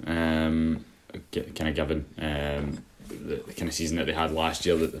wanted, kind of given the kind of season that they had last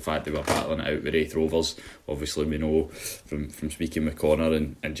year, that the fact they were battling it out with Wraith Rovers. Obviously we know from speaking with Connor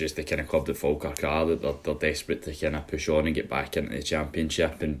and just the kind of club that Falkirk are, that they're desperate to kind of push on and get back into the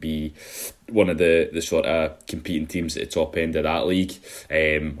Championship and be one of the sort of competing teams at the top end of that league.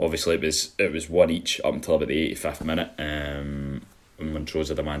 Obviously it was 1 each up until about the 85th minute. Montrose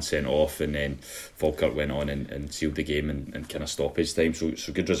had a man sent off, and then Falkirk went on and sealed the game in kind of stoppage time,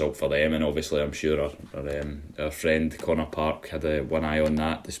 so good result for them. And obviously I'm sure our friend Connor Park had one eye on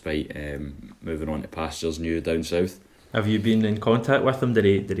that, despite moving on to pastures new down south. Have you been in contact with him? Did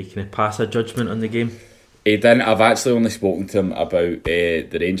he kind of pass a judgment on the game? He didn't. I've actually only spoken to him about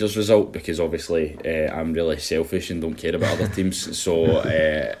the Rangers result, because obviously I'm really selfish and don't care about other teams, so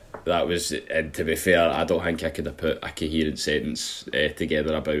that was, and to be fair, I don't think I could have put a coherent sentence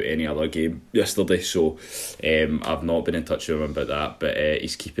together about any other game yesterday, so I've not been in touch with him about that, but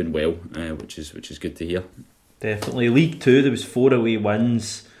he's keeping well, which is good to hear. Definitely. League 2, there was 4 away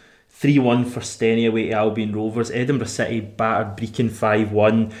wins. 3-1 for Steny away to Albion Rovers. Edinburgh City battered Brecon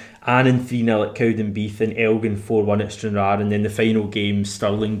 5-1. Annan 3-0 at Cowdenbeath, and Elgin 4-1 at Stranraer. And then the final game,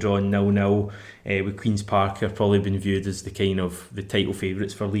 Stirling drawn 0-0 with Queen's Park, have probably been viewed as the kind of the title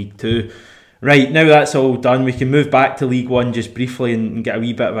favourites for League 2. Right, now that's all done, we can move back to League 1 just briefly and get a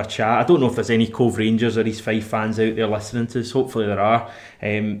wee bit of a chat. I don't know if there's any Cove Rangers or East Fife fans out there listening to us. Hopefully there are.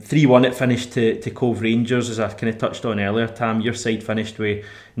 3-1 it finished to Cove Rangers, as I kind of touched on earlier. Tam, your side finished with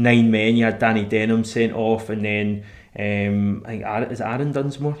 9 men. You had Danny Denham sent off, and then I think is Aaron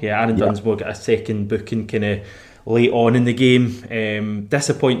Dunsmore? Yeah, Aaron Dunsmore got a second booking kind of late on in the game.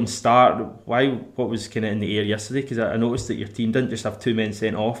 Disappointing start. What was kind of in the air yesterday? Because I noticed that your team didn't just have 2 men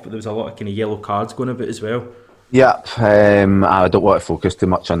sent off, but there was a lot of kind of yellow cards going about as well. Yeah, I don't want to focus too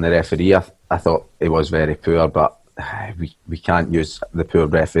much on the referee. I thought he was very poor, but we can't use the poor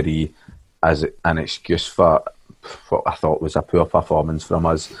referee as an excuse for what I thought was a poor performance from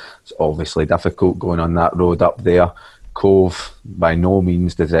us. It's obviously difficult going on that road up there. Cove, by no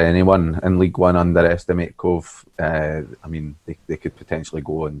means does anyone in League 1 underestimate Cove. I mean, they could potentially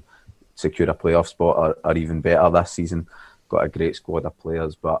go and secure a playoff spot or even better this season. Got a great squad of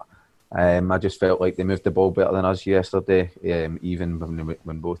players, but I just felt like they moved the ball better than us yesterday, even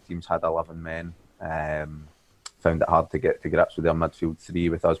when both teams had 11 men. found it hard to get to grips with their midfield three,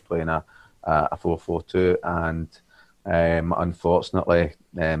 with us playing a 4-4-2, and unfortunately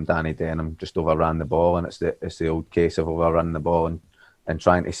Danny Denham just overran the ball, and it's the old case of overrunning the ball and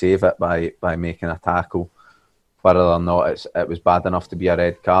trying to save it by making a tackle. Whether or not it was bad enough to be a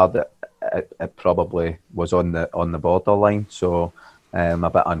red card, it probably was on the borderline. So a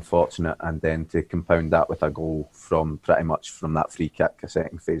bit unfortunate, and then to compound that with a goal from pretty much from that free kick, a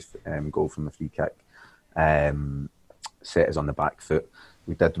second phase goal from the free kick, set us on the back foot.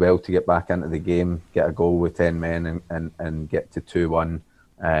 We did well to get back into the game, get a goal with 10 men and get to 2-1,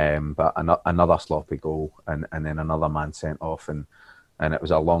 but another sloppy goal and then another man sent off, and it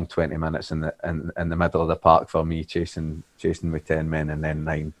was a long 20 minutes in the middle of the park for me, chasing with 10 men and then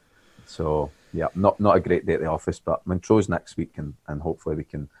 9. So yeah, not a great day at the office, but Montrose next week, and hopefully we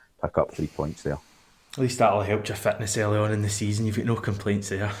can pick up 3 points there. At least that'll help your fitness early on in the season. You've got no complaints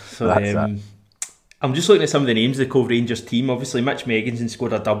there. So I'm just looking at some of the names of the Cove Rangers team. Obviously, Mitch Megginson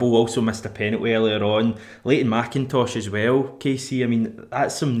scored a double, also missed a penalty earlier on. Leighton McIntosh as well, KC. I mean,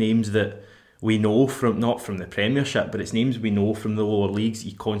 that's some names that we know from, not from the Premiership, but it's names we know from the lower leagues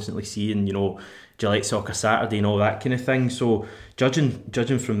you constantly see in, Gillette Soccer Saturday and all that kind of thing. So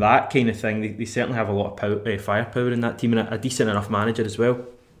judging from that kind of thing, they certainly have a lot of firepower in that team, and a decent enough manager as well.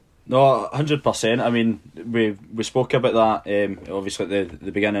 No, 100%. I mean, we spoke about that obviously at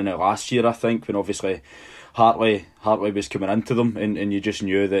the beginning of last year, I think, when obviously Hartley was coming into them, and you just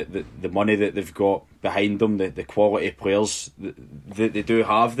knew that the money that they've got behind them, the quality players that they do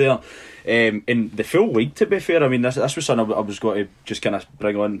have there, in the full league, to be fair. I mean, this was something I was going to just kind of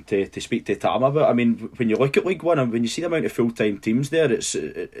bring on to speak to Tam about. I mean, when you look at League One and when you see the amount of full-time teams there, it's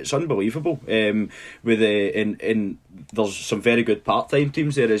unbelievable. And there's some very good part-time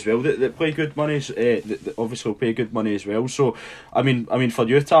teams there as well that play good money, that obviously pay good money as well. So I mean for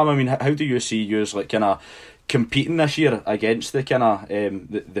you, Tam, I mean, how do you see yours like kind of competing this year against the kind of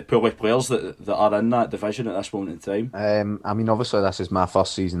the pool of players that are in that division at this moment in time? I mean, obviously this is my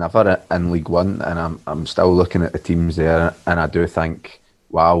first season ever in League One, and I'm still looking at the teams there, and I do think,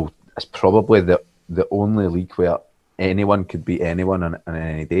 wow, it's probably the only league where anyone could beat anyone on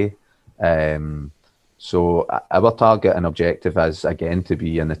any day. So our target and objective is again to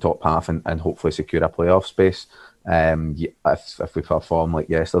be in the top half and hopefully secure a playoff space. If we perform like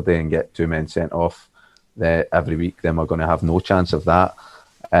yesterday and get 2 men sent off every week, then we're going to have no chance of that.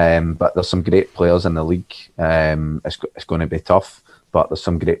 But there's some great players in the league. It's going to be tough, but there's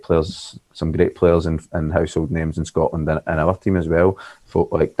some great players and household names in Scotland and our team as well.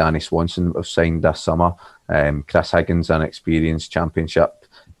 Folk like Danny Swanson have signed this summer. Chris Higgins, an experienced Championship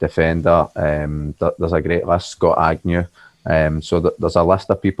defender. There's a great list. Scott Agnew. So there's a list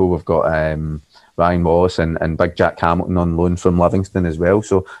of people. We've got Ryan Wallace and Big Jack Hamilton on loan from Livingston as well.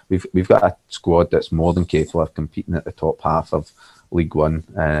 So we've got a squad that's more than capable of competing at the top half of League One,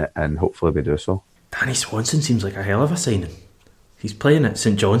 and hopefully we do so. Danny Swanson seems like a hell of a signing. He's playing at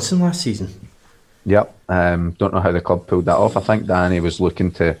St Johnstone last season. Yep. Don't know how the club pulled that off. I think Danny was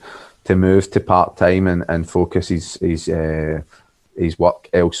looking to move to part-time and focus his work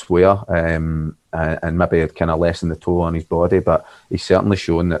elsewhere, and maybe kind of lessen the toll on his body, but he's certainly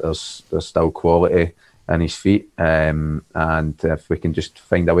shown that there's still quality in his feet, and if we can just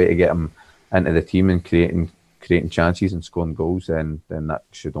find a way to get him into the team and creating chances and scoring goals, then that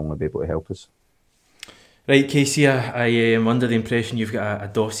should only be able to help us. Right, Casey, I am under the impression you've got a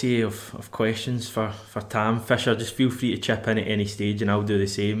dossier of questions for Tam Fisher. Just feel free to chip in at any stage and I'll do the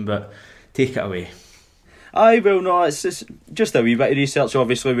same, but take it away. Aye, well, no, it's just a wee bit of research.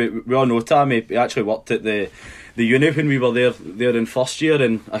 Obviously, we all know Tam. He actually worked at the uni when we were there in first year,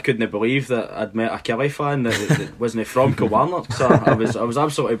 and I couldn't believe that I'd met a Killie fan that wasn't from Kilmarnock. So I was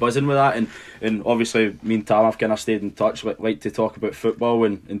absolutely buzzing with that, and obviously me and Tam have kind of stayed in touch. Like to talk about football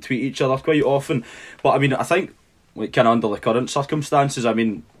and tweet each other quite often. But I mean, I think like kind of under the current circumstances, I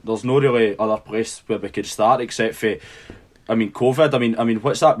mean, there's no really other place where we could start except for, I mean, COVID. I mean,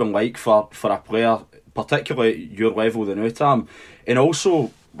 what's that been like for a player, particularly your level, the new Tam? And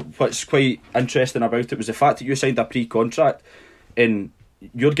also, what's quite interesting about it was the fact that you signed a pre-contract, and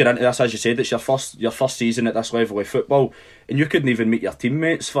you're getting into this, as you said, it's your first season at this level of football, and you couldn't even meet your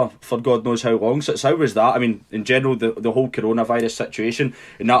teammates for God knows how long. So how was that? I mean, in general, the whole coronavirus situation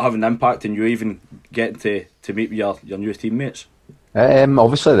and that having an impact on you even getting to meet your new teammates?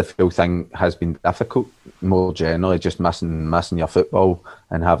 Obviously the full thing has been difficult, more generally just missing your football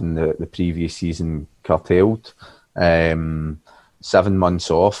and having the previous season curtailed. 7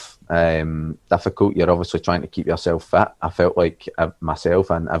 months off, difficult. You're obviously trying to keep yourself fit. I felt like myself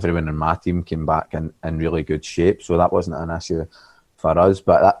and everyone in my team came back in really good shape, so that wasn't an issue for us.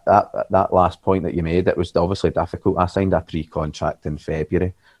 But that last point that you made, it was obviously difficult. I signed a pre-contract in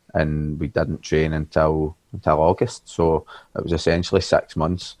February, and we didn't train until August. So it was essentially 6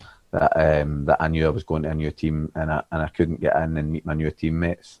 months that I knew I was going to a new team, and I couldn't get in and meet my new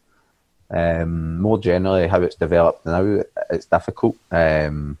teammates. More generally, how it's developed now, it's difficult.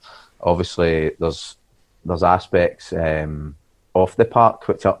 Obviously, there's aspects off the park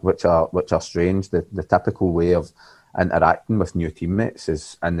which are strange. The typical way of interacting with new teammates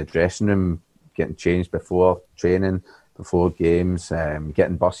is in the dressing room, getting changed before training, before games,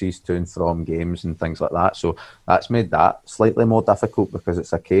 getting buses to and from games and things like that. So that's made that slightly more difficult, because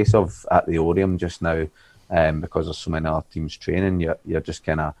it's a case of at the Oriam just now, because there's so many other teams training, you're just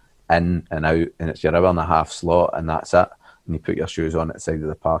kind of in and out, and it's your hour and a half slot, and that's it. And you put your shoes on at the side of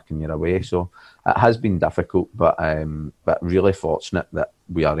the park and you're away. So it has been difficult, but really fortunate that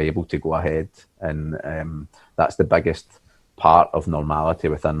we are able to go ahead, and that's the biggest part of normality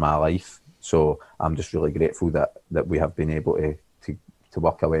within my life. So I'm just really grateful that we have been able to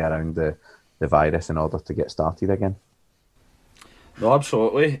work our way around the virus in order to get started again. No,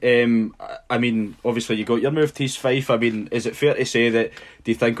 absolutely. I mean, obviously you got your move to East Fife. I mean, is it fair to say that,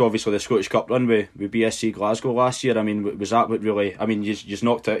 do you think obviously the Scottish Cup run with BSC Glasgow last year, I mean, was that what really, I mean, you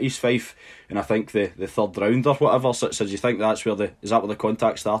knocked out East Fife in I think the third round or whatever, so do you think that's where is that where the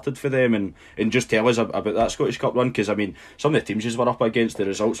contact started for them? And just tell us about that Scottish Cup run, because I mean, some of the teams you were up against, the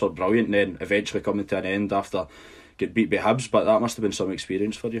results were brilliant, and then eventually coming to an end after get beat by Hibs, but that must have been some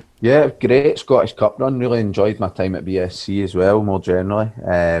experience for you. Yeah, great Scottish Cup run. Really enjoyed my time at BSC as well, more generally.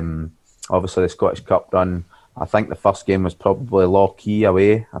 Obviously the Scottish Cup run, I think the first game was probably Lockheed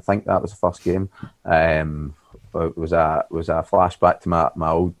away. I think that was the first game. It was a flashback to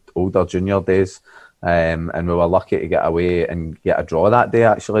my older junior days. And we were lucky to get away and get a draw that day.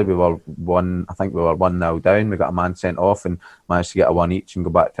 Actually, we were 1-0 down. We got a man sent off and managed to get a one each and go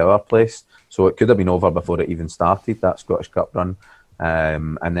back to our place. So it could have been over before it even started, that Scottish Cup run.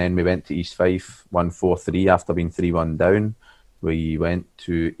 And then we went to East Fife, won 4-3 after being 3-1 down. We went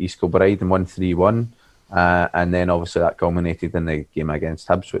to East Kilbride and won 3-1. And then obviously that culminated in the game against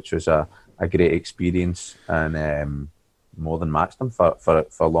Hibs, which was a great experience, and more than matched them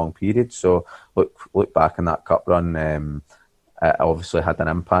for long periods. So look back on that cup run, it obviously had an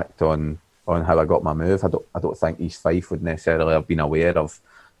impact on how I got my move. I don't think East Fife would necessarily have been aware of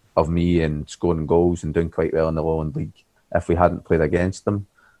me and scoring goals and doing quite well in the Lowland League if we hadn't played against them.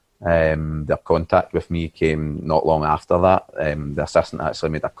 Their contact with me came not long after that. The assistant actually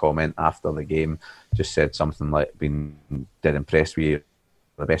made a comment after the game, just said something like, "Been dead impressed with you,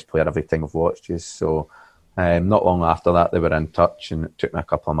 the best player every time I've watched you." So not long after that they were in touch, and it took me a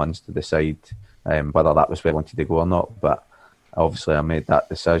couple of months to decide whether that was where I wanted to go or not. But obviously I made that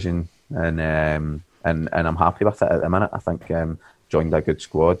decision, and I'm happy with it at the minute. I think joined a good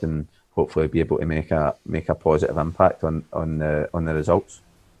squad and hopefully be able to make a positive impact on the results.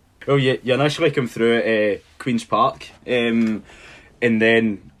 Well, you initially come through at Queen's Park, and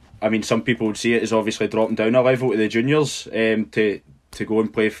then, I mean, some people would see it as obviously dropping down a level to the juniors to go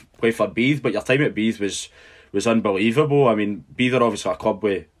and play for Beath, but your time at Beath was unbelievable. I mean, Beath are obviously a club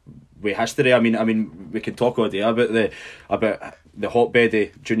with history. I mean, we can talk all day about the hotbed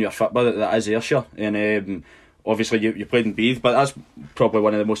of junior football that is Ayrshire, and obviously you played in Beath, but that's probably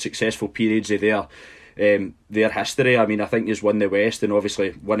one of the most successful periods of their history. I mean, I think you've won the West and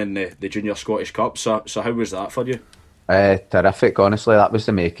obviously winning the Junior Scottish Cup. So how was that for you? Terrific, honestly. That was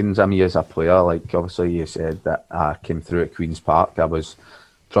the makings of me as a player. Like, obviously you said that I came through at Queen's Park. I was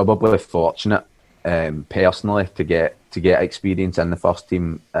probably fortunate personally to get experience in the first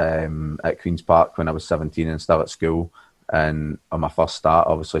team at Queen's Park when I was 17 and still at school. And on my first start,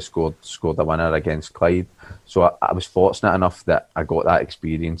 obviously scored a winner against Clyde. So I was fortunate enough that I got that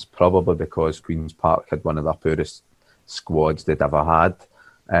experience, probably because Queen's Park had one of the poorest squads they'd ever had.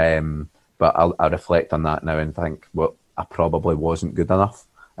 But I reflect on that now and think, well, I probably wasn't good enough,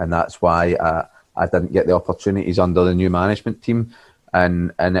 and that's why I didn't get the opportunities under the new management team.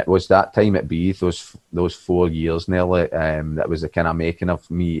 And it was that time at Beath, those 4 years nearly, that was the kind of making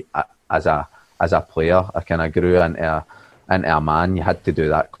of me as a player. I kind of grew into a man. You had to do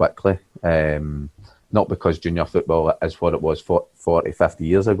that quickly. Not because junior football is what it was 40, 50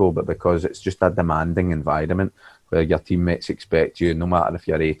 years ago, but because it's just a demanding environment where your teammates expect you, no matter if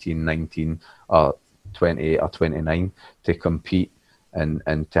you're 18, 19 or 28 or 29, to compete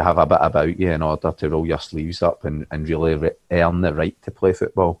and to have a bit about you in order to roll your sleeves up and really earn the right to play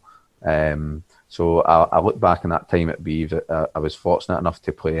football. So I look back on that time at Beath. I was fortunate enough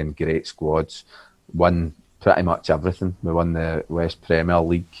to play in great squads, won pretty much everything. We won the West Premier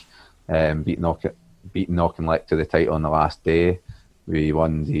League, beat Knock and Lick to the title on the last day. We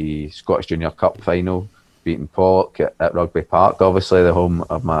won the Scottish Junior Cup final, beating Pollock at Rugby Park, obviously the home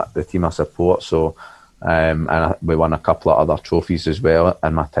of the team I support. So, we won a couple of other trophies as well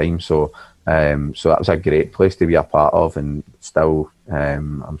in my time. So that was a great place to be a part of, and still,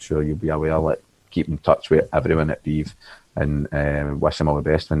 I'm sure you'll be aware, like, keep in touch with everyone at Beeve, and wish them all the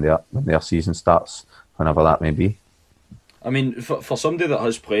best when their season starts, whenever that may be. I mean, for somebody that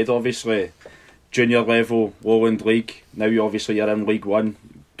has played, obviously, junior level, Lowland League, now you're in League One,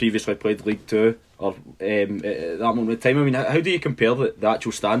 previously played League Two, or at that moment of time, I mean, how do you compare the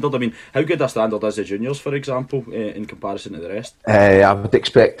actual standard? I mean, how good a standard is the juniors, for example, in comparison to the rest? I would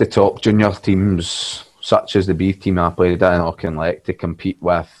expect the top junior teams, such as the Beeve team I played at in Auchinleck, to compete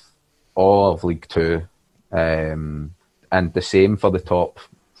with all of League Two, and the same for the top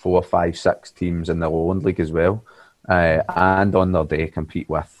 4, 5, 6 teams in the Lowland League as well, and on their day compete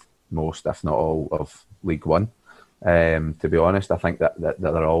with most, if not all, of League One. To be honest, I think that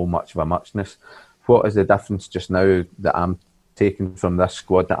they're all much of a muchness. What is the difference just now that I'm taking from this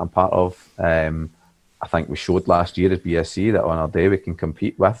squad that I'm part of? I think we showed last year as BSC that on our day we can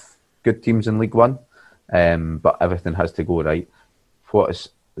compete with good teams in League One, but everything has to go right. What is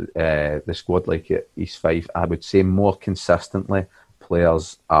the squad like at East Fife? I would say more consistently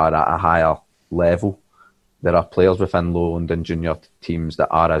players are at a higher level. There are players within Lowland and junior teams that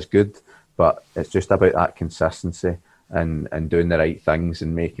are as good, but it's just about that consistency and doing the right things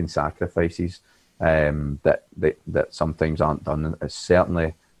and making sacrifices that sometimes aren't done. It's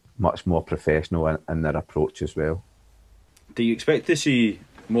certainly much more professional in their approach as well. Do you expect to see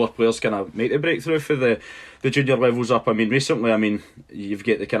more players kind of make the breakthrough for the junior levels up? I mean, recently, you've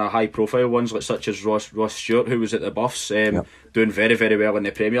got the kind of high profile ones, like such as Ross Stewart, who was at the Buffs, doing very, very well in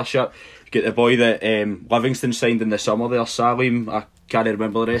the Premiership. You've got the boy that Livingston signed in the summer there, Salim. I can't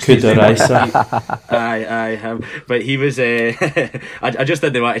remember the rest of his name. Aye, him. But he was. I just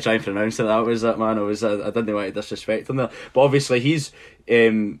didn't want to try and pronounce it. That was it, man. I didn't want to disrespect him there. But obviously, he's.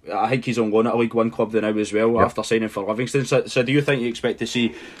 I think he's on loan at a League One club now as well, after signing for Livingston. So do you think you expect to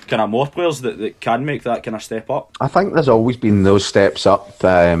see kind of more players that can make that kind of step up? I think there's always been those steps up,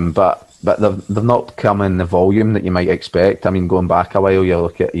 but they've not come in the volume that you might expect. I mean, going back a while, you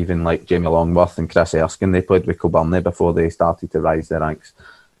look at even like Jamie Longworth and Chris Erskine, they played with Kilmarnock before they started to rise their ranks.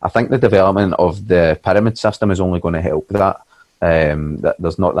 I think the development of the pyramid system is only going to help that. That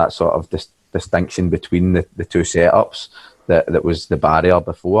there's not that sort of distinction between the two setups that was the barrier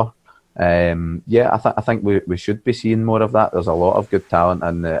before. I think we should be seeing more of that. There's a lot of good talent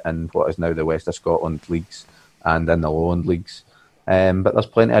in what is now the West of Scotland leagues and in the Lowland leagues. But there's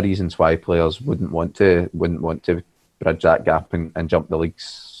plenty of reasons why players wouldn't want to bridge that gap and jump the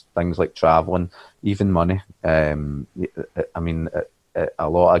leagues. Things like travelling, even money. A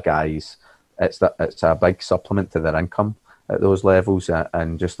lot of guys, it's a big supplement to their income at those levels,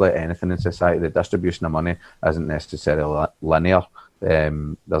 and just like anything in society, the distribution of money isn't necessarily linear.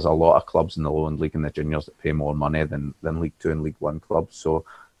 There's a lot of clubs in the Lowland League and the juniors that pay more money than League Two and League One clubs. So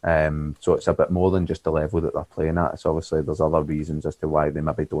it's a bit more than just the level that they're playing at. It's obviously there's other reasons as to why they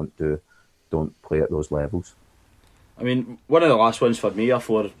maybe don't play at those levels. I mean, one of the last ones for me,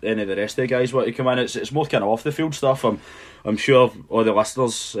 before any of the rest of the guys want to come in, it's more kind of off the field stuff. I'm sure all the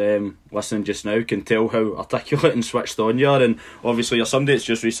listeners listening just now can tell how articulate and switched on you are, and obviously you're somebody that's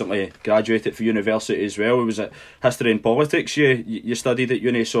just recently graduated from university as well. It was at history and politics you studied at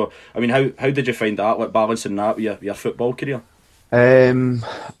uni. So I mean, how did you find that, like balancing that with your football career? I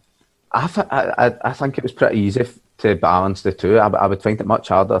think it was pretty easy to balance the two. I would find it much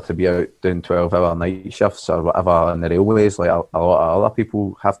harder to be out doing 12-hour night shifts or whatever on the railways, like a lot of other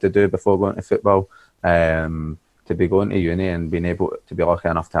people have to do before going to football. To be going to uni and being able to be lucky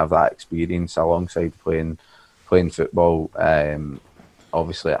enough to have that experience alongside playing football,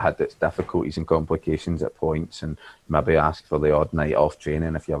 obviously it had its difficulties and complications at points, and maybe ask for the odd night off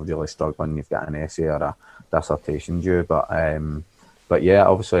training if you're really struggling, you've got an essay or a dissertation due. But yeah,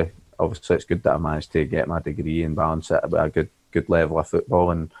 obviously it's good that I managed to get my degree and balance it with a good level of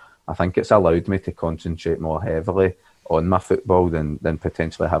football, and I think it's allowed me to concentrate more heavily on my football than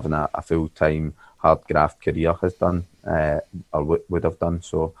potentially having a full-time hard graft career has done, or would have done.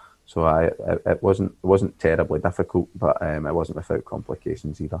 So it wasn't terribly difficult, but it wasn't without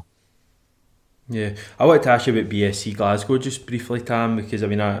complications either. Yeah, I wanted to ask you about BSC Glasgow just briefly, Tam, because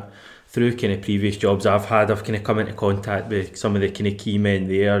through kind of previous jobs I've kind of come into contact with some of the kind of key men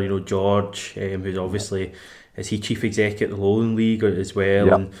there. You know, George, who's obviously, is he chief exec at the Lowland League as well,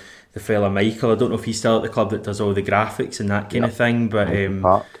 yep. And the fella Michael, I don't know if he's still at the club that does all the graphics and that kind of thing, but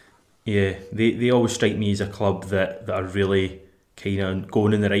yeah, they always strike me as a club that are really kind of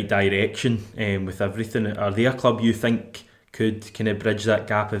going in the right direction with everything. Are they a club you think could kind of bridge that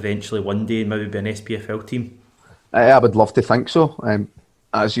gap eventually one day and maybe be an SPFL team? I would love to think so.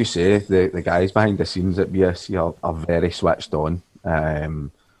 As you say, the guys behind the scenes at BSC are very switched on.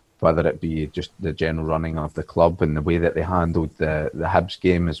 Whether it be just the general running of the club and the way that they handled the Hibs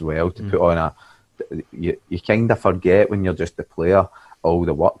game as well, to put on you kind of forget when you're just a player all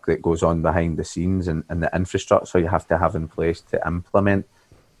the work that goes on behind the scenes and the infrastructure you have to have in place to implement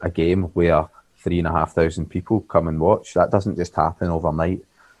a game where 3,500 people come and watch. That doesn't just happen overnight.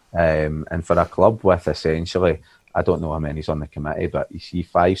 And for a club with essentially, I don't know how many's on the committee, but you see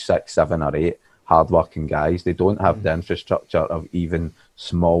 5, 6, 7 or 8 hard-working guys. They don't have the infrastructure of even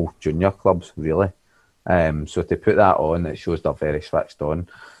small junior clubs, really. So to put that on, it shows they're very switched on.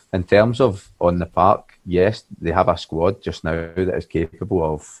 In terms of on the park, yes, they have a squad just now that is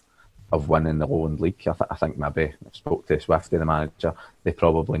capable of winning the Lowland League. I think maybe, I spoke to Swifty, the manager, they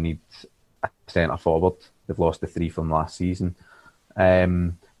probably need a centre forward. They've lost the 3 from last season.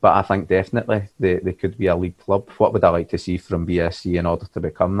 But I think definitely they could be a league club. What would I like to see from BSC in order to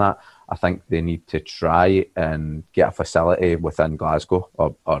become that? I think they need to try and get a facility within Glasgow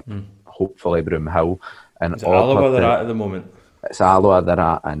or hopefully Broomhill. And is it Alloa they're at the moment? It's Alloa they're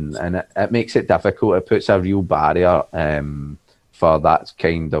at, and it makes it difficult. It puts a real barrier for that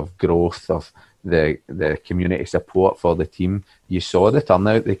kind of growth of the community support for the team. You saw the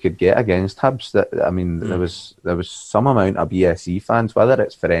turnout they could get against Hibs. There was some amount of BSE fans, whether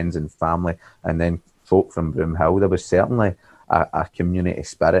it's friends and family, and then folk from Broomhill. There was certainly a community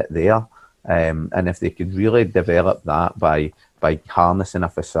spirit there, and if they could really develop that by harnessing a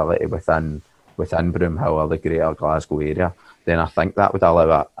facility within Broomhill or the Greater Glasgow area, then I think that would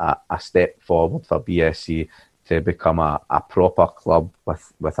allow a step forward for BSC to become a proper club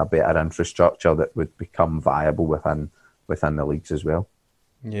with a better infrastructure that would become viable within the leagues as well.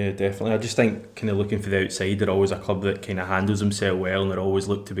 Yeah, definitely. I just think, kind of looking for the outside, they're always a club that kind of handles themselves well and they're always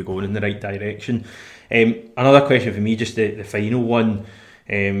look to be going in the right direction. Another question for me, just the final one.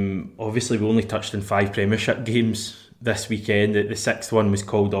 Obviously, we only touched on 5 Premiership games this weekend. The 6th one was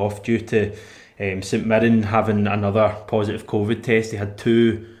called off due to St Mirren having another positive COVID test. They had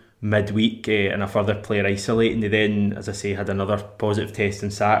 2 midweek and a further player isolating. They then, as I say, had another positive test on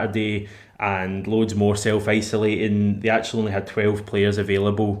Saturday and loads more self-isolating. They actually only had 12 players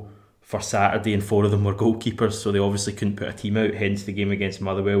available for Saturday and 4 of them were goalkeepers, so they obviously couldn't put a team out, hence the game against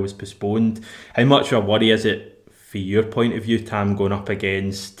Motherwell was postponed. How much of a worry is it for your point of view, Tam, going up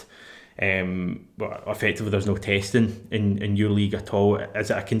against effectively there's no testing in your league at all? Is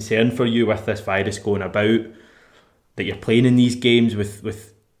it a concern for you with this virus going about that you're playing in these games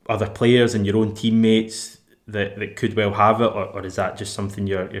with other players and your own teammates that could well have it, or is that just something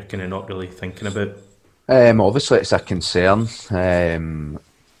you're kind of not really thinking about? Obviously it's a concern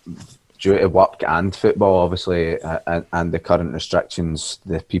due to work and football, obviously, and the current restrictions.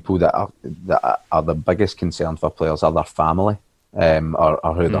 The people that are the biggest concern for players are their family,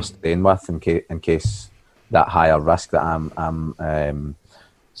 or who they're staying with in case that higher risk that I'm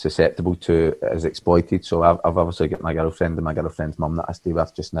susceptible to is exploited. So I've obviously got my girlfriend and my girlfriend's mum that I stay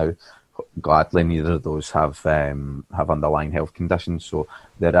with just now. Gladly, neither of those have underlying health conditions, so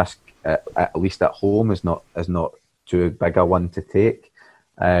the risk, at least at home, is not too big a one to take.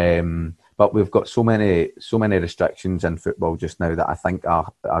 But we've got so many restrictions in football just now that I think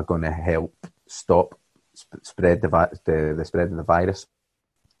are going to help stop the spread of the virus.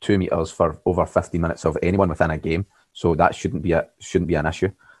 2 metres for over 50 minutes of anyone within a game, so that shouldn't be an issue.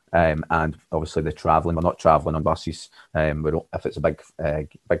 And obviously the travelling, we're not travelling on buses. If it's a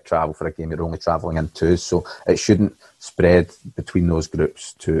big travel for a game, you're only travelling in 2s, so it shouldn't spread between those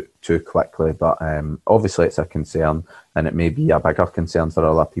groups too quickly. But obviously it's a concern, and it may be a bigger concern for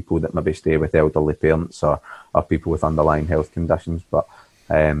other people that maybe stay with elderly parents or people with underlying health conditions. But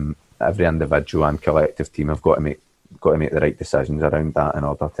every individual and collective team have got to make the right decisions around that in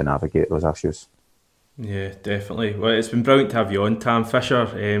order to navigate those issues. Yeah, definitely. Well, it's been brilliant to have you on, Tam Fisher.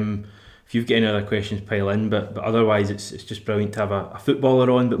 If you've got any other questions, pile in, but otherwise it's just brilliant to have a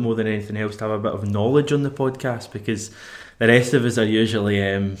footballer on, but more than anything else to have a bit of knowledge on the podcast, because the rest of us are usually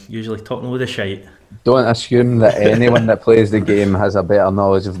talking a load of shite. Don't assume that anyone that plays the game has a better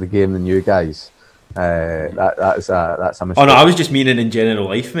knowledge of the game than you guys. That's a mistake. Oh no, I was just meaning in general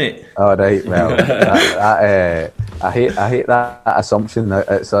life, mate. Oh right, well, I hate that assumption.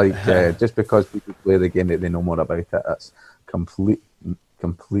 It's like just because people play the game that they know more about it. That's complete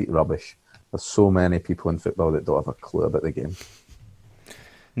rubbish. There's so many people in football that don't have a clue about the game.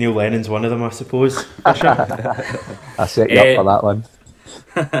 Neil Lennon's one of them, I suppose. I set you up for that one.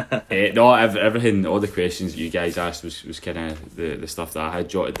 No, everything, all the questions that you guys asked was kind of the stuff that I had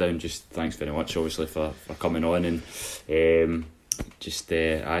jotted down. Just thanks very much, obviously, for coming on, and just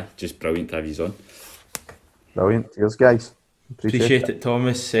brilliant to have you on. Brilliant. Cheers, guys. Appreciate it,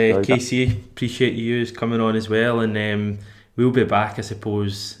 Thomas. Casey, appreciate you coming on as well, and we'll be back, I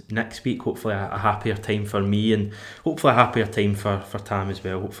suppose, next week. Hopefully a happier time for me, and hopefully a happier time for Tam as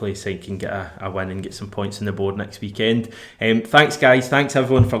well. Hopefully Side can get a win and get some points on the board next weekend. Thanks guys, thanks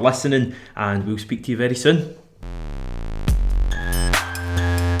everyone for listening, and we'll speak to you very soon.